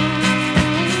new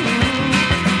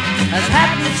has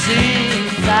happened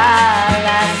since I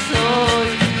last saw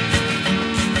you.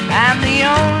 I'm the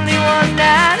only one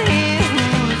down here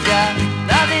who's got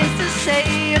nothing to say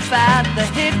about the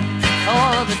hip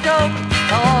or the dope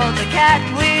or the cat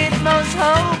with most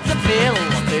hope to fill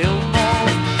a billboard.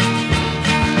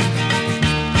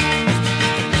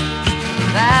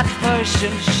 That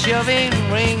Persian shoving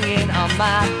ringing on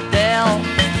my bell,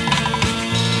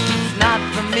 it's not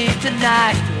for me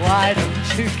tonight. Why don't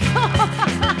you call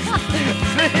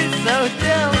Miss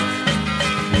Odell?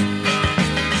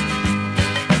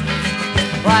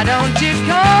 Why don't you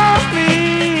call me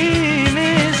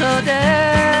Miss Odell?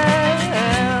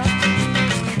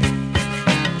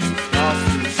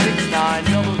 Austin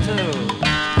 6922.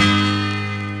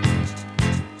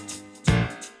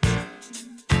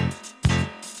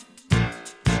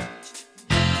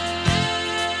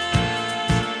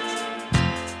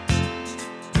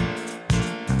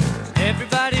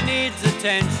 Everybody needs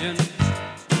attention.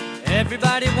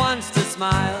 Everybody wants to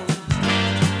smile.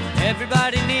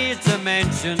 Everybody needs a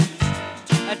mention.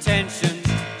 Attention,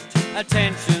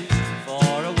 attention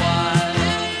for a while.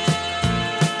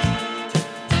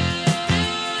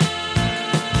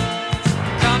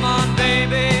 Come on,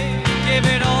 baby, give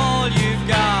it all you've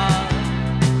got.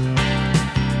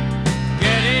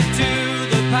 Get into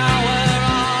the power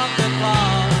of the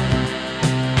clock.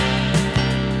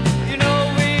 You know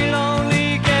we'll only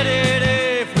get it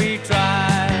if we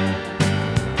try.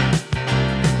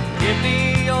 Give me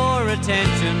your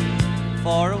attention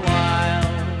for a while.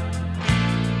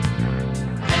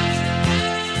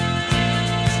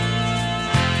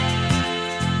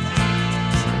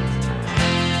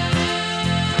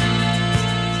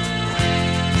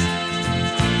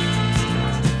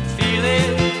 Feel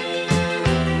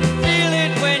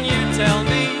it when you tell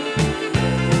me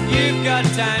you've got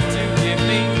time to give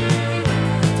me.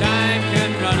 Time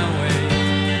can run away.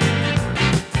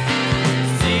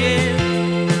 See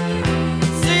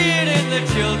it in the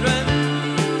children,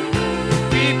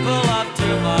 people of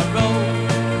tomorrow,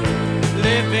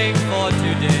 living for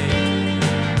today.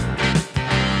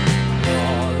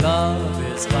 Your love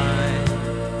is fine,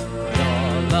 your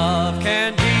love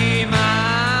can be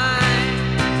mine.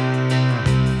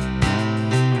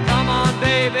 Come on,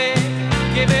 baby,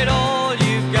 give it all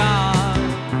you've got.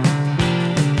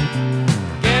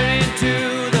 Get into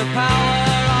the power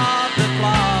of the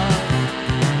clock.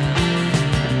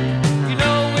 You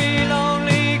know we'll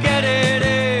only get it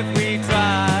if we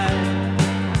try.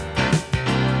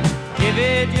 Give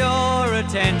it your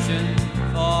attention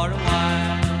for a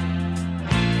while.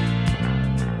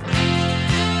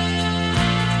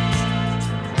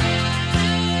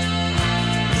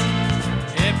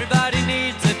 Everybody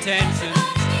needs attention.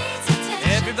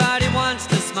 Everybody wants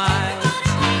to smile.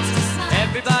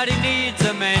 Everybody needs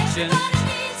a mention.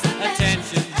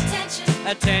 Attention,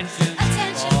 attention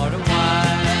for a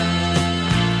while.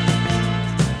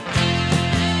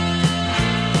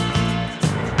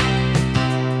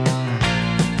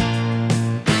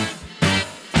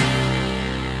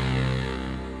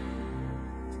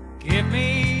 Give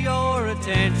me your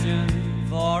attention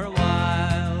for a while.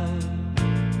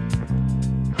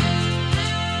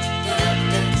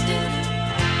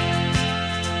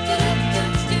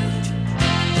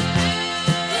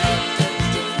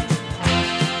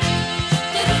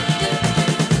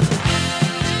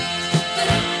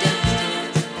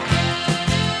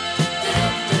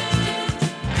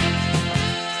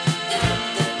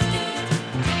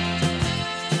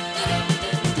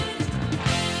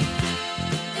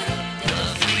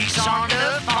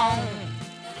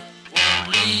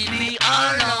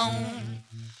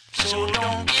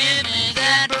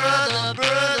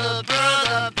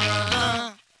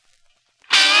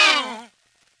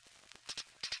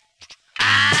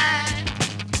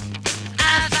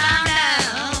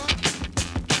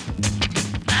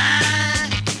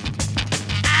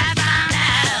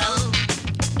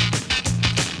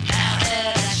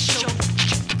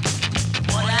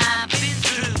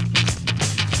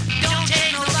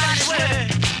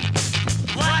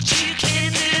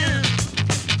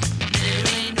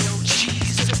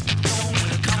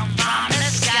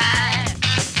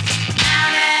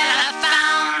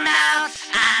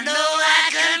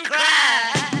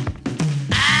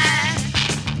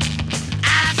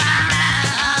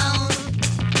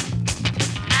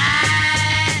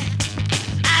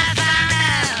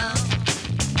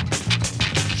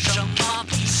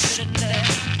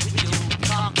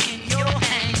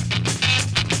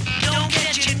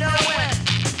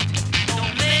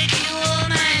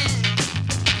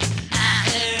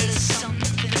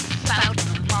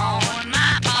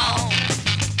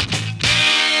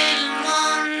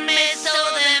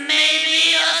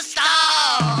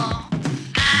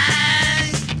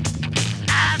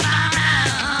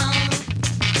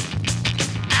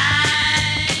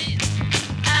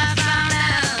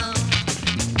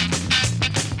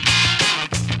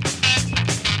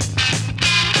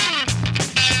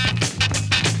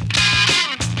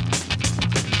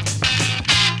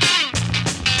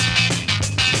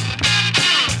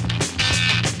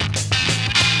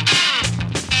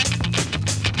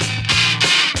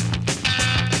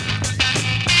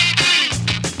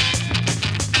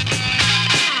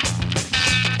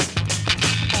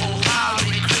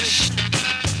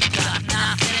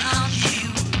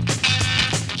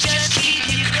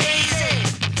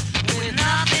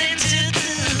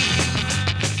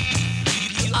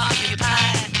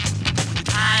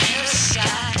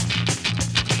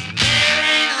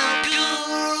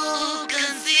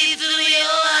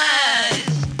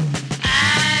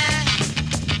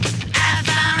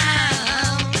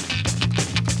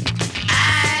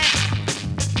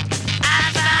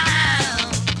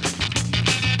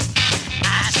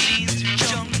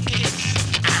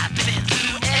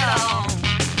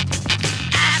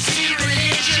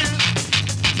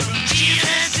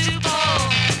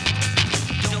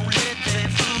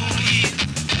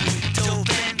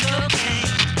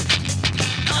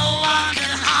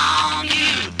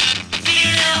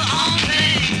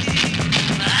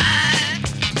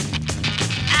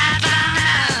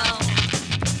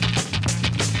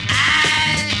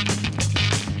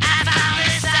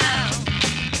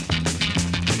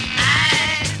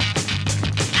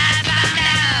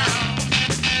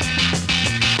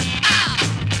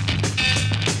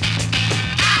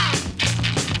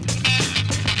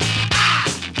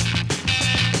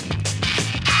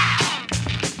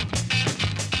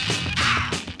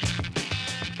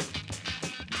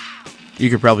 You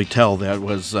could probably tell that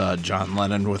was John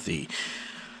Lennon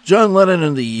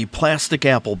and the Plastic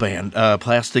Apple Band,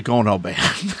 Plastic Ono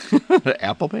Band.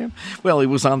 Apple Band? Well, he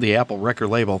was on the Apple record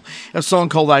label. A song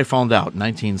called I Found Out,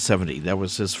 1970. That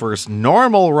was his first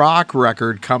normal rock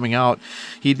record coming out.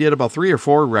 He did about 3 or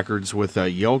 4 records with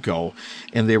Yoko,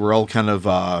 and they were all kind of,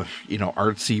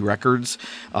 artsy records.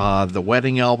 The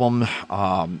Wedding album,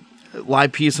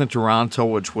 Live Piece in Toronto,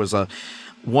 which was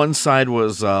one side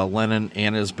was Lennon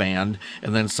and his band,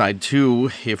 and then side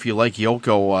 2, if you like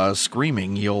Yoko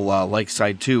screaming, you'll like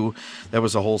side 2. That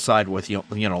was a whole side with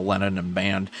Lennon and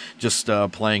band just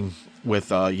playing with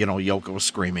Yoko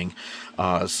screaming.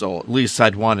 So at least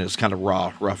side 1 is kind of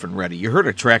raw, rough and ready. You heard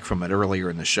a track from it earlier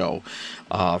in the show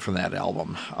from that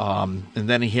album. And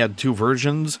then he had two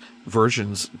versions. There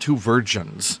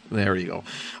you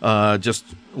go. Just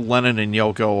Lennon and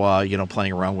Yoko,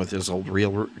 playing around with his old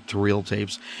reel-to-reel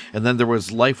tapes. And then there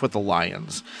was Life with the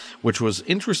Lions, which was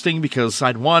interesting because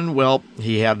side 1, well,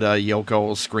 he had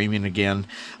Yoko screaming again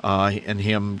and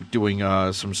him doing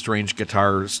some strange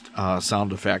guitar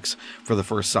sound effects for the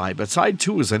first side. But side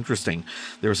 2 is interesting.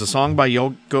 There's a song by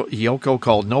Yoko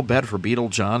called No Bed for Beatle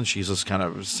John. She's just kind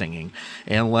of singing.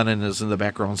 And Lennon is in the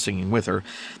background singing with her.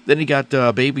 Then you got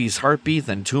Baby's Heartbeat,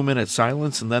 then 2 Minute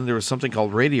Silence, and then there was something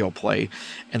called Radio Play.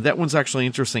 And that one's actually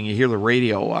interesting. You hear the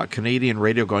radio, Canadian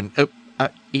radio going,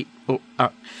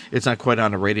 it's not quite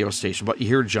on a radio station, but you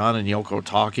hear John and Yoko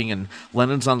talking, and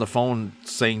Lennon's on the phone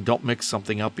saying, don't mix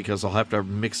something up because I'll have to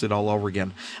mix it all over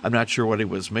again. I'm not sure what he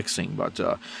was mixing,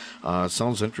 but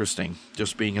sounds interesting,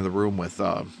 just being in the room with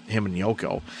him and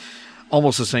Yoko.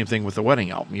 Almost the same thing with the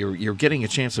Wedding album. You're getting a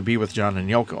chance to be with John and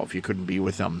Yoko if you couldn't be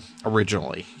with them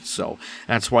originally. So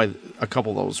that's why a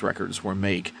couple of those records were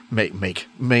made.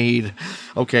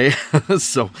 Okay,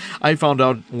 so I found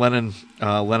out Lennon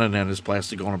and his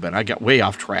Plastic Ono Band. I got way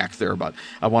off track there, but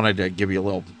I wanted to give you a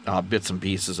little bits and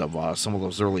pieces of some of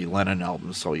those early Lennon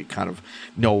albums so you kind of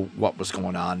know what was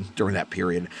going on during that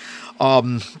period.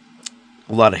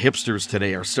 A lot of hipsters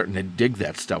today are starting to dig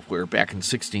that stuff, where back in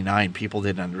 69, people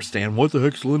didn't understand, what the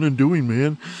heck's Lennon doing,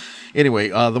 man? Anyway,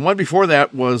 the one before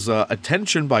that was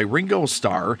Attention by Ringo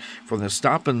Starr from the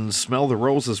Stop and Smell the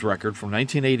Roses record from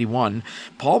 1981.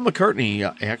 Paul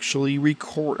McCartney actually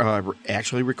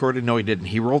recorded, no he didn't,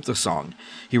 he wrote the song.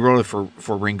 He wrote it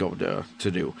for Ringo to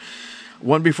do.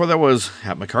 One before that was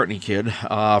McCartney Kid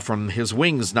from his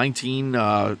Wings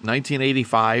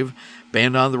 1985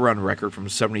 Band on the Run record from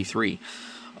 73.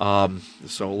 So a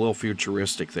little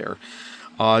futuristic there.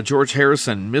 George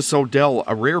Harrison, Miss O'Dell,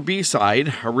 a rare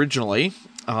B-side originally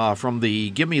from the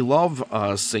Gimme Love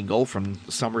single from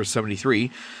summer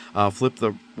 73. Flip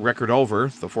the record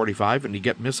over, the 45, and you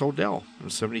get Miss O'Dell from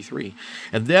 73.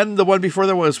 And then the one before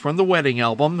that was from the Wedding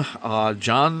album,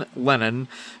 John Lennon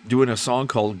doing a song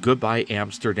called Goodbye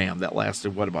Amsterdam. That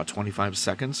lasted, about 25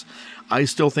 seconds? I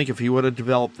still think if he would have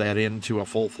developed that into a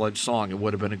full-fledged song, it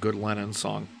would have been a good Lennon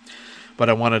song. But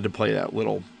I wanted to play that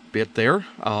little bit there,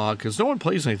 because no one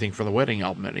plays anything from the Wedding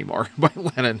album anymore by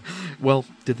Lennon. Well,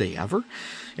 did they ever?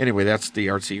 Anyway, that's the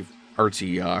artsy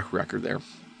record there.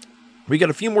 We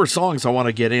got a few more songs I want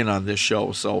to get in on this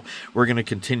show, so we're going to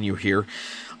continue here.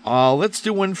 Let's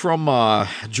do one from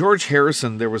George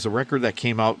Harrison. There was a record that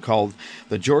came out called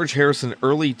the George Harrison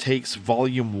Early Takes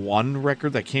Volume 1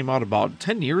 record that came out about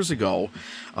 10 years ago.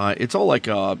 It's all like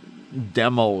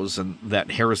demos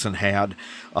that Harrison had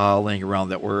laying around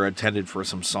that were intended for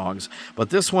some songs. But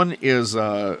this one is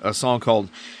a song called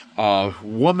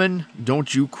Woman,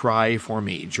 Don't You Cry For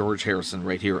Me. George Harrison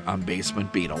right here on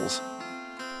Basement Beatles.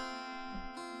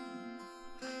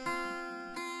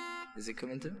 Is it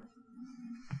coming through?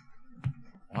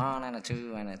 1 and a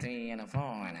 2 and a 3 and a 4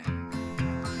 and a...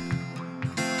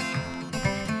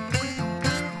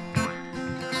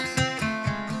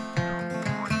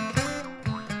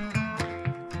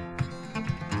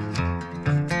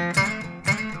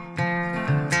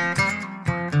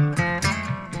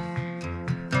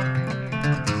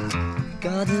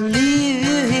 Gotta leave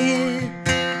you here,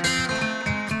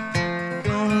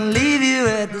 gonna leave you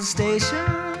at the station.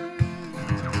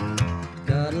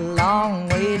 Got a long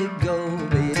way to go,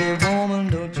 baby woman,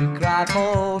 don't you cry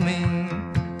for me.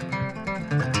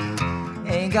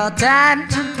 Ain't got time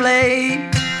to play,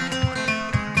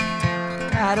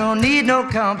 I don't need no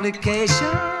complication.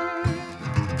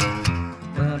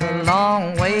 Got a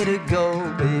long way to go,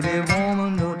 baby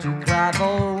woman, don't you cry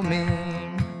for me.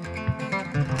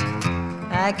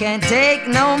 I can't take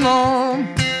no more,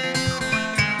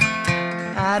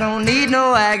 I don't need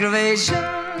no aggravation.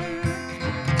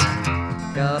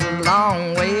 Got a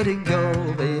long way to go,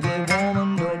 baby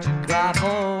woman, don't you cry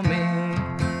for me.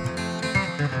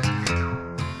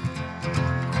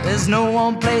 There's no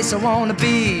one place I wanna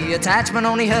be. Attachment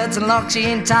only hurts and locks you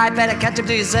in tight. Better catch up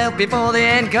to yourself before the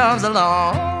end comes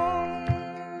along.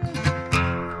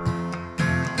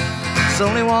 There's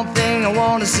only one thing I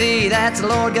wanna see. That's the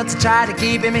Lord got to try to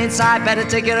keep him inside. Better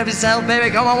take care of yourself, baby.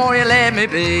 Come on, won't you let me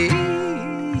be?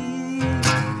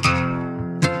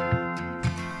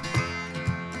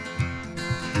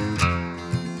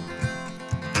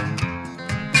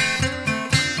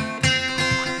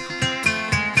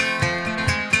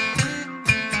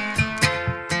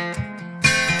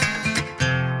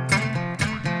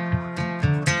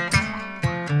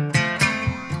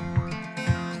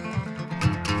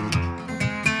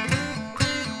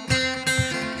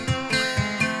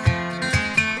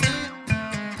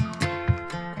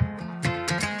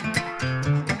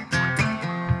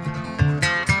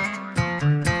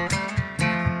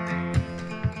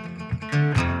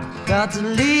 Got to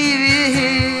leave you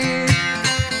here.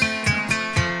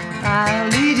 I'll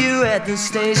leave you at the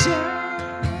station.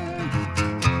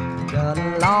 Got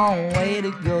a long way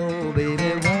to go,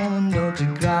 baby woman, don't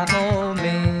you cry for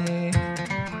me.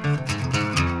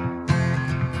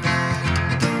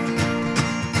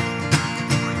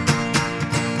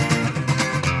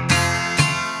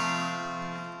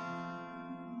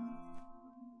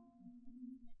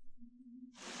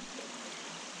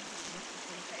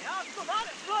 Come on,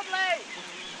 it's lovely!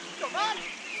 Come on!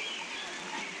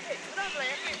 It's lovely,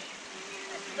 isn't it?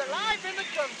 This is the life in the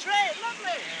country, it's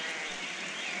lovely!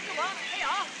 Come on, here you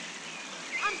are.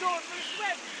 I'm going for a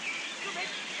swim. Come in.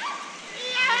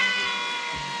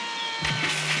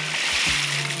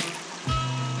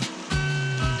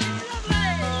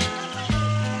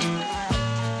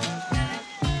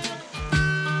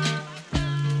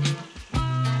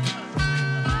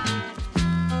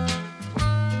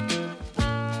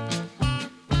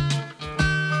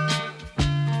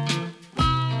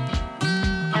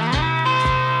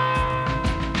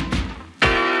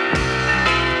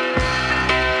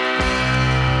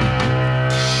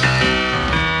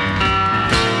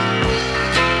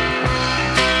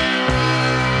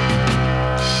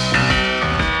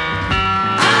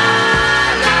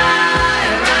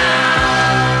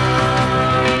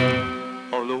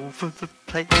 For the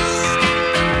place.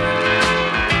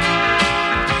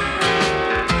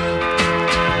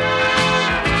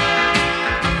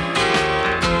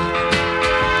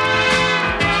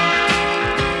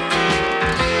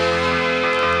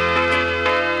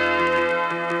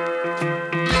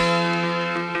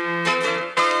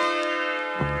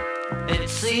 It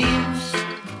seems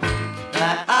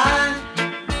that I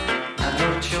have no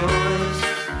choice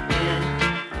in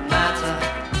the matter.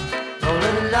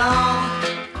 Rolling along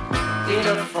in a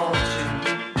fortune,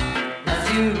 as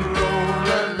you roll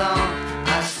along, I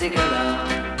stick around.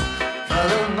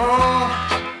 Furthermore,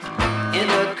 in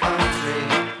the country,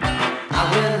 I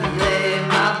will lay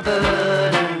my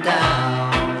burden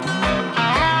down.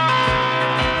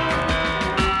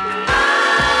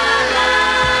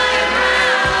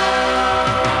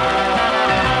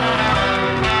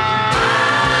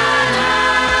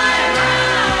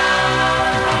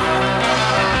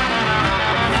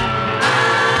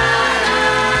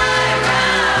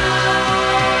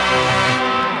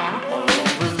 All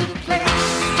over the place.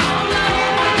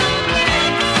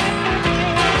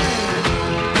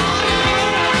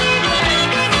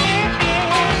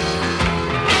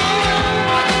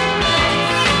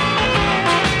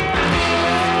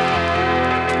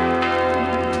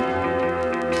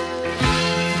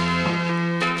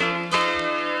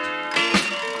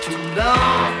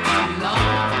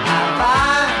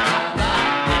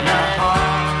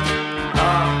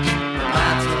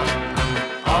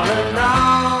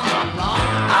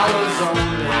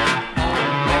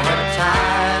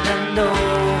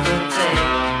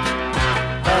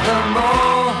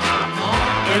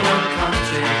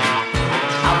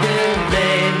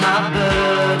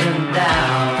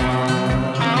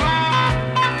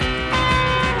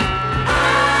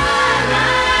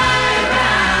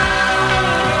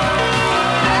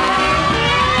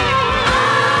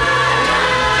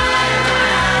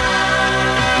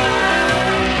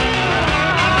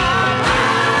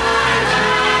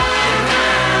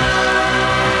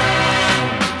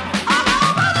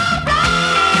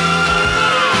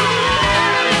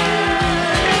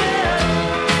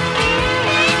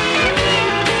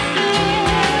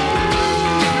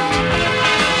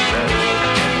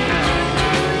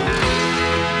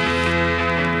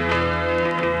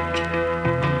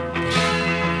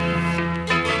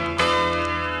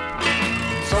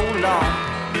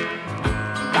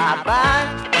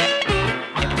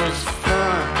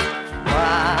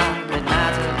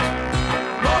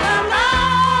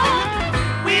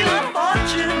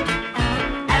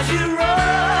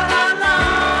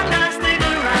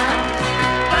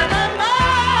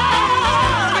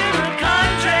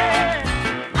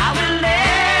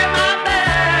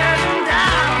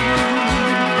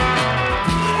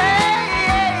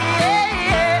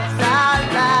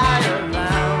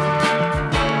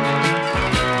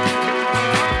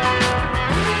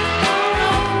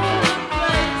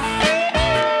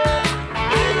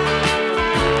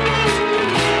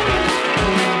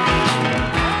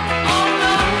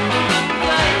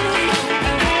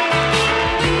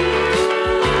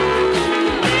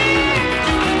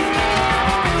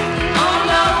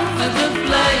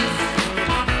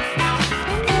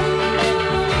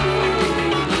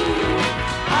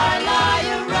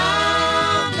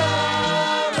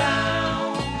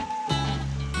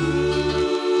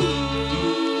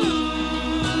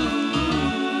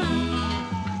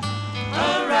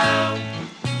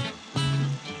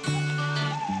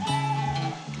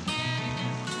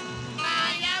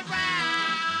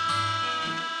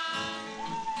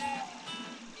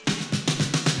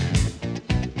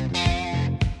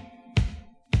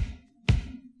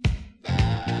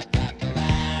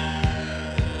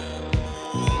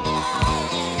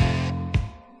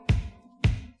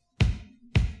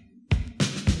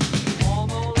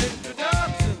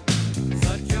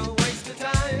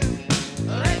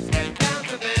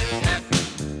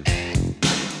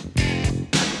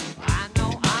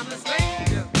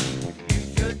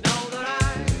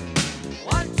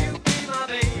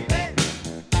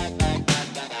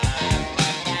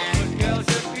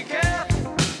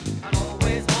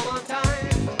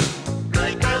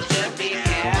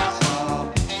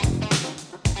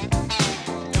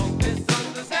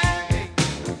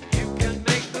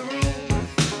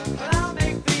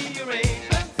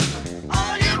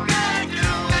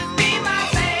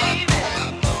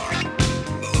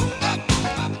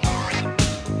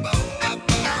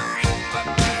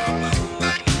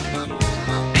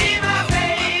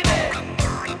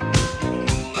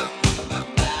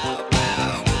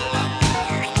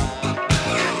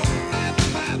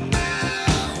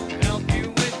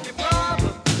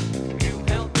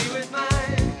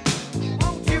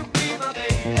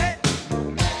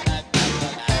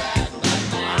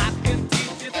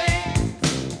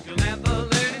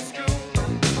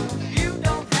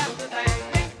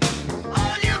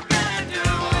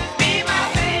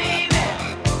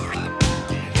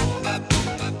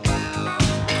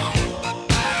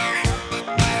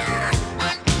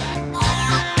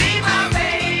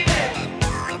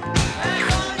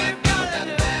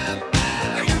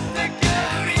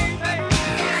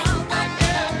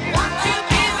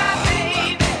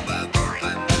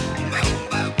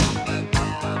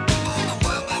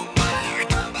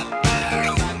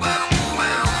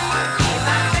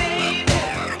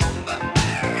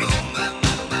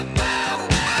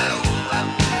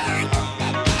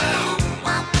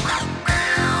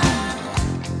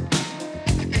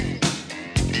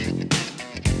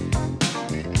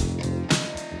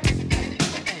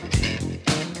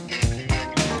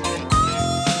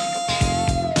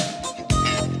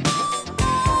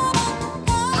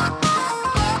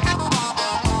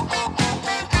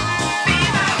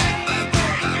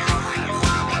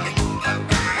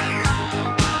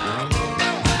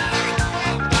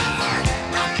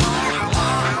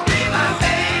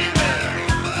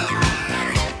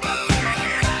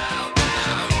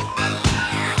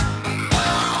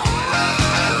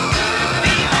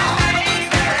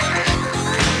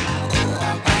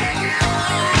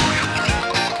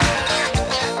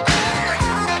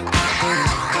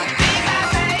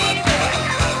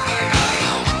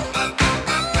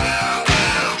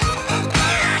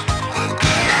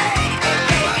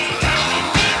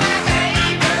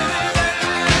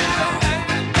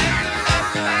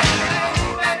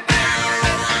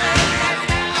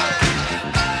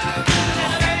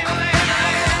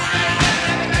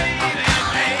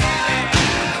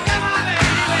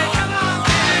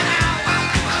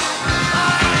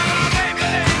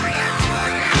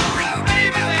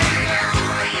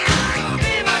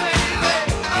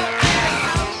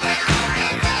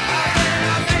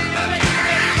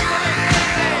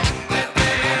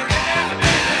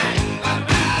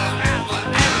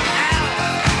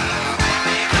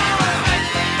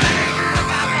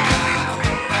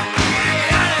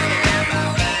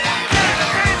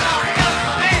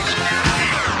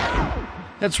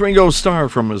 That's Ringo Starr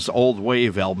from his Old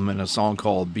Wave album in a song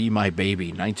called Be My Baby,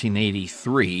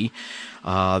 1983.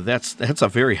 That's a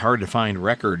very hard to find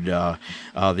record, the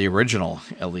original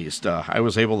at least. I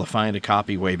was able to find a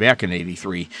copy way back in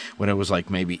 '83 when it was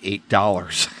like maybe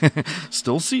 $8,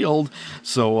 still sealed.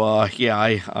 So yeah,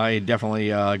 I definitely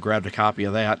grabbed a copy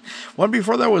of that. One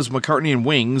before that was McCartney and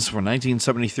Wings from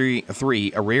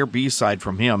 1973, a rare B-side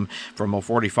from him from a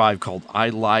 45 called I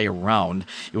Lie Around.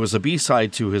 It was a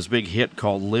B-side to his big hit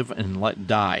called Live and Let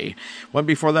Die. One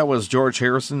before that was George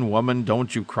Harrison, Woman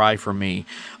Don't You Cry For Me,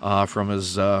 from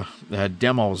his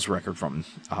Demos record from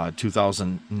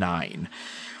 2009.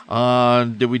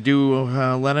 Did we do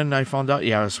Lennon? I found out.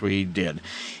 Yes, we did.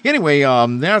 Anyway,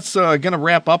 that's going to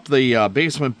wrap up the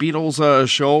Basement Beatles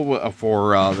show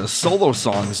for the solo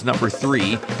songs number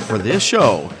 3 for this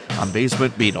show on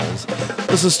Basement Beatles.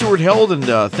 This is Stuart Held, and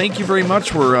thank you very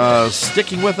much for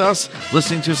sticking with us,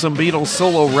 listening to some Beatles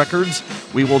solo records.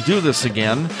 We will do this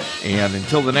again, and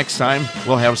until the next time,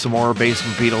 we'll have some more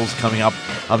Basement Beatles coming up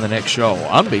on the next show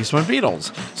on Basement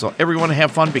Beatles. So everyone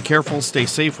have fun, be careful, stay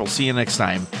safe. We'll see you next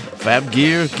time. Fab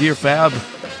gear, gear fab,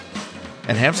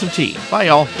 and have some tea. Bye,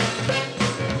 y'all.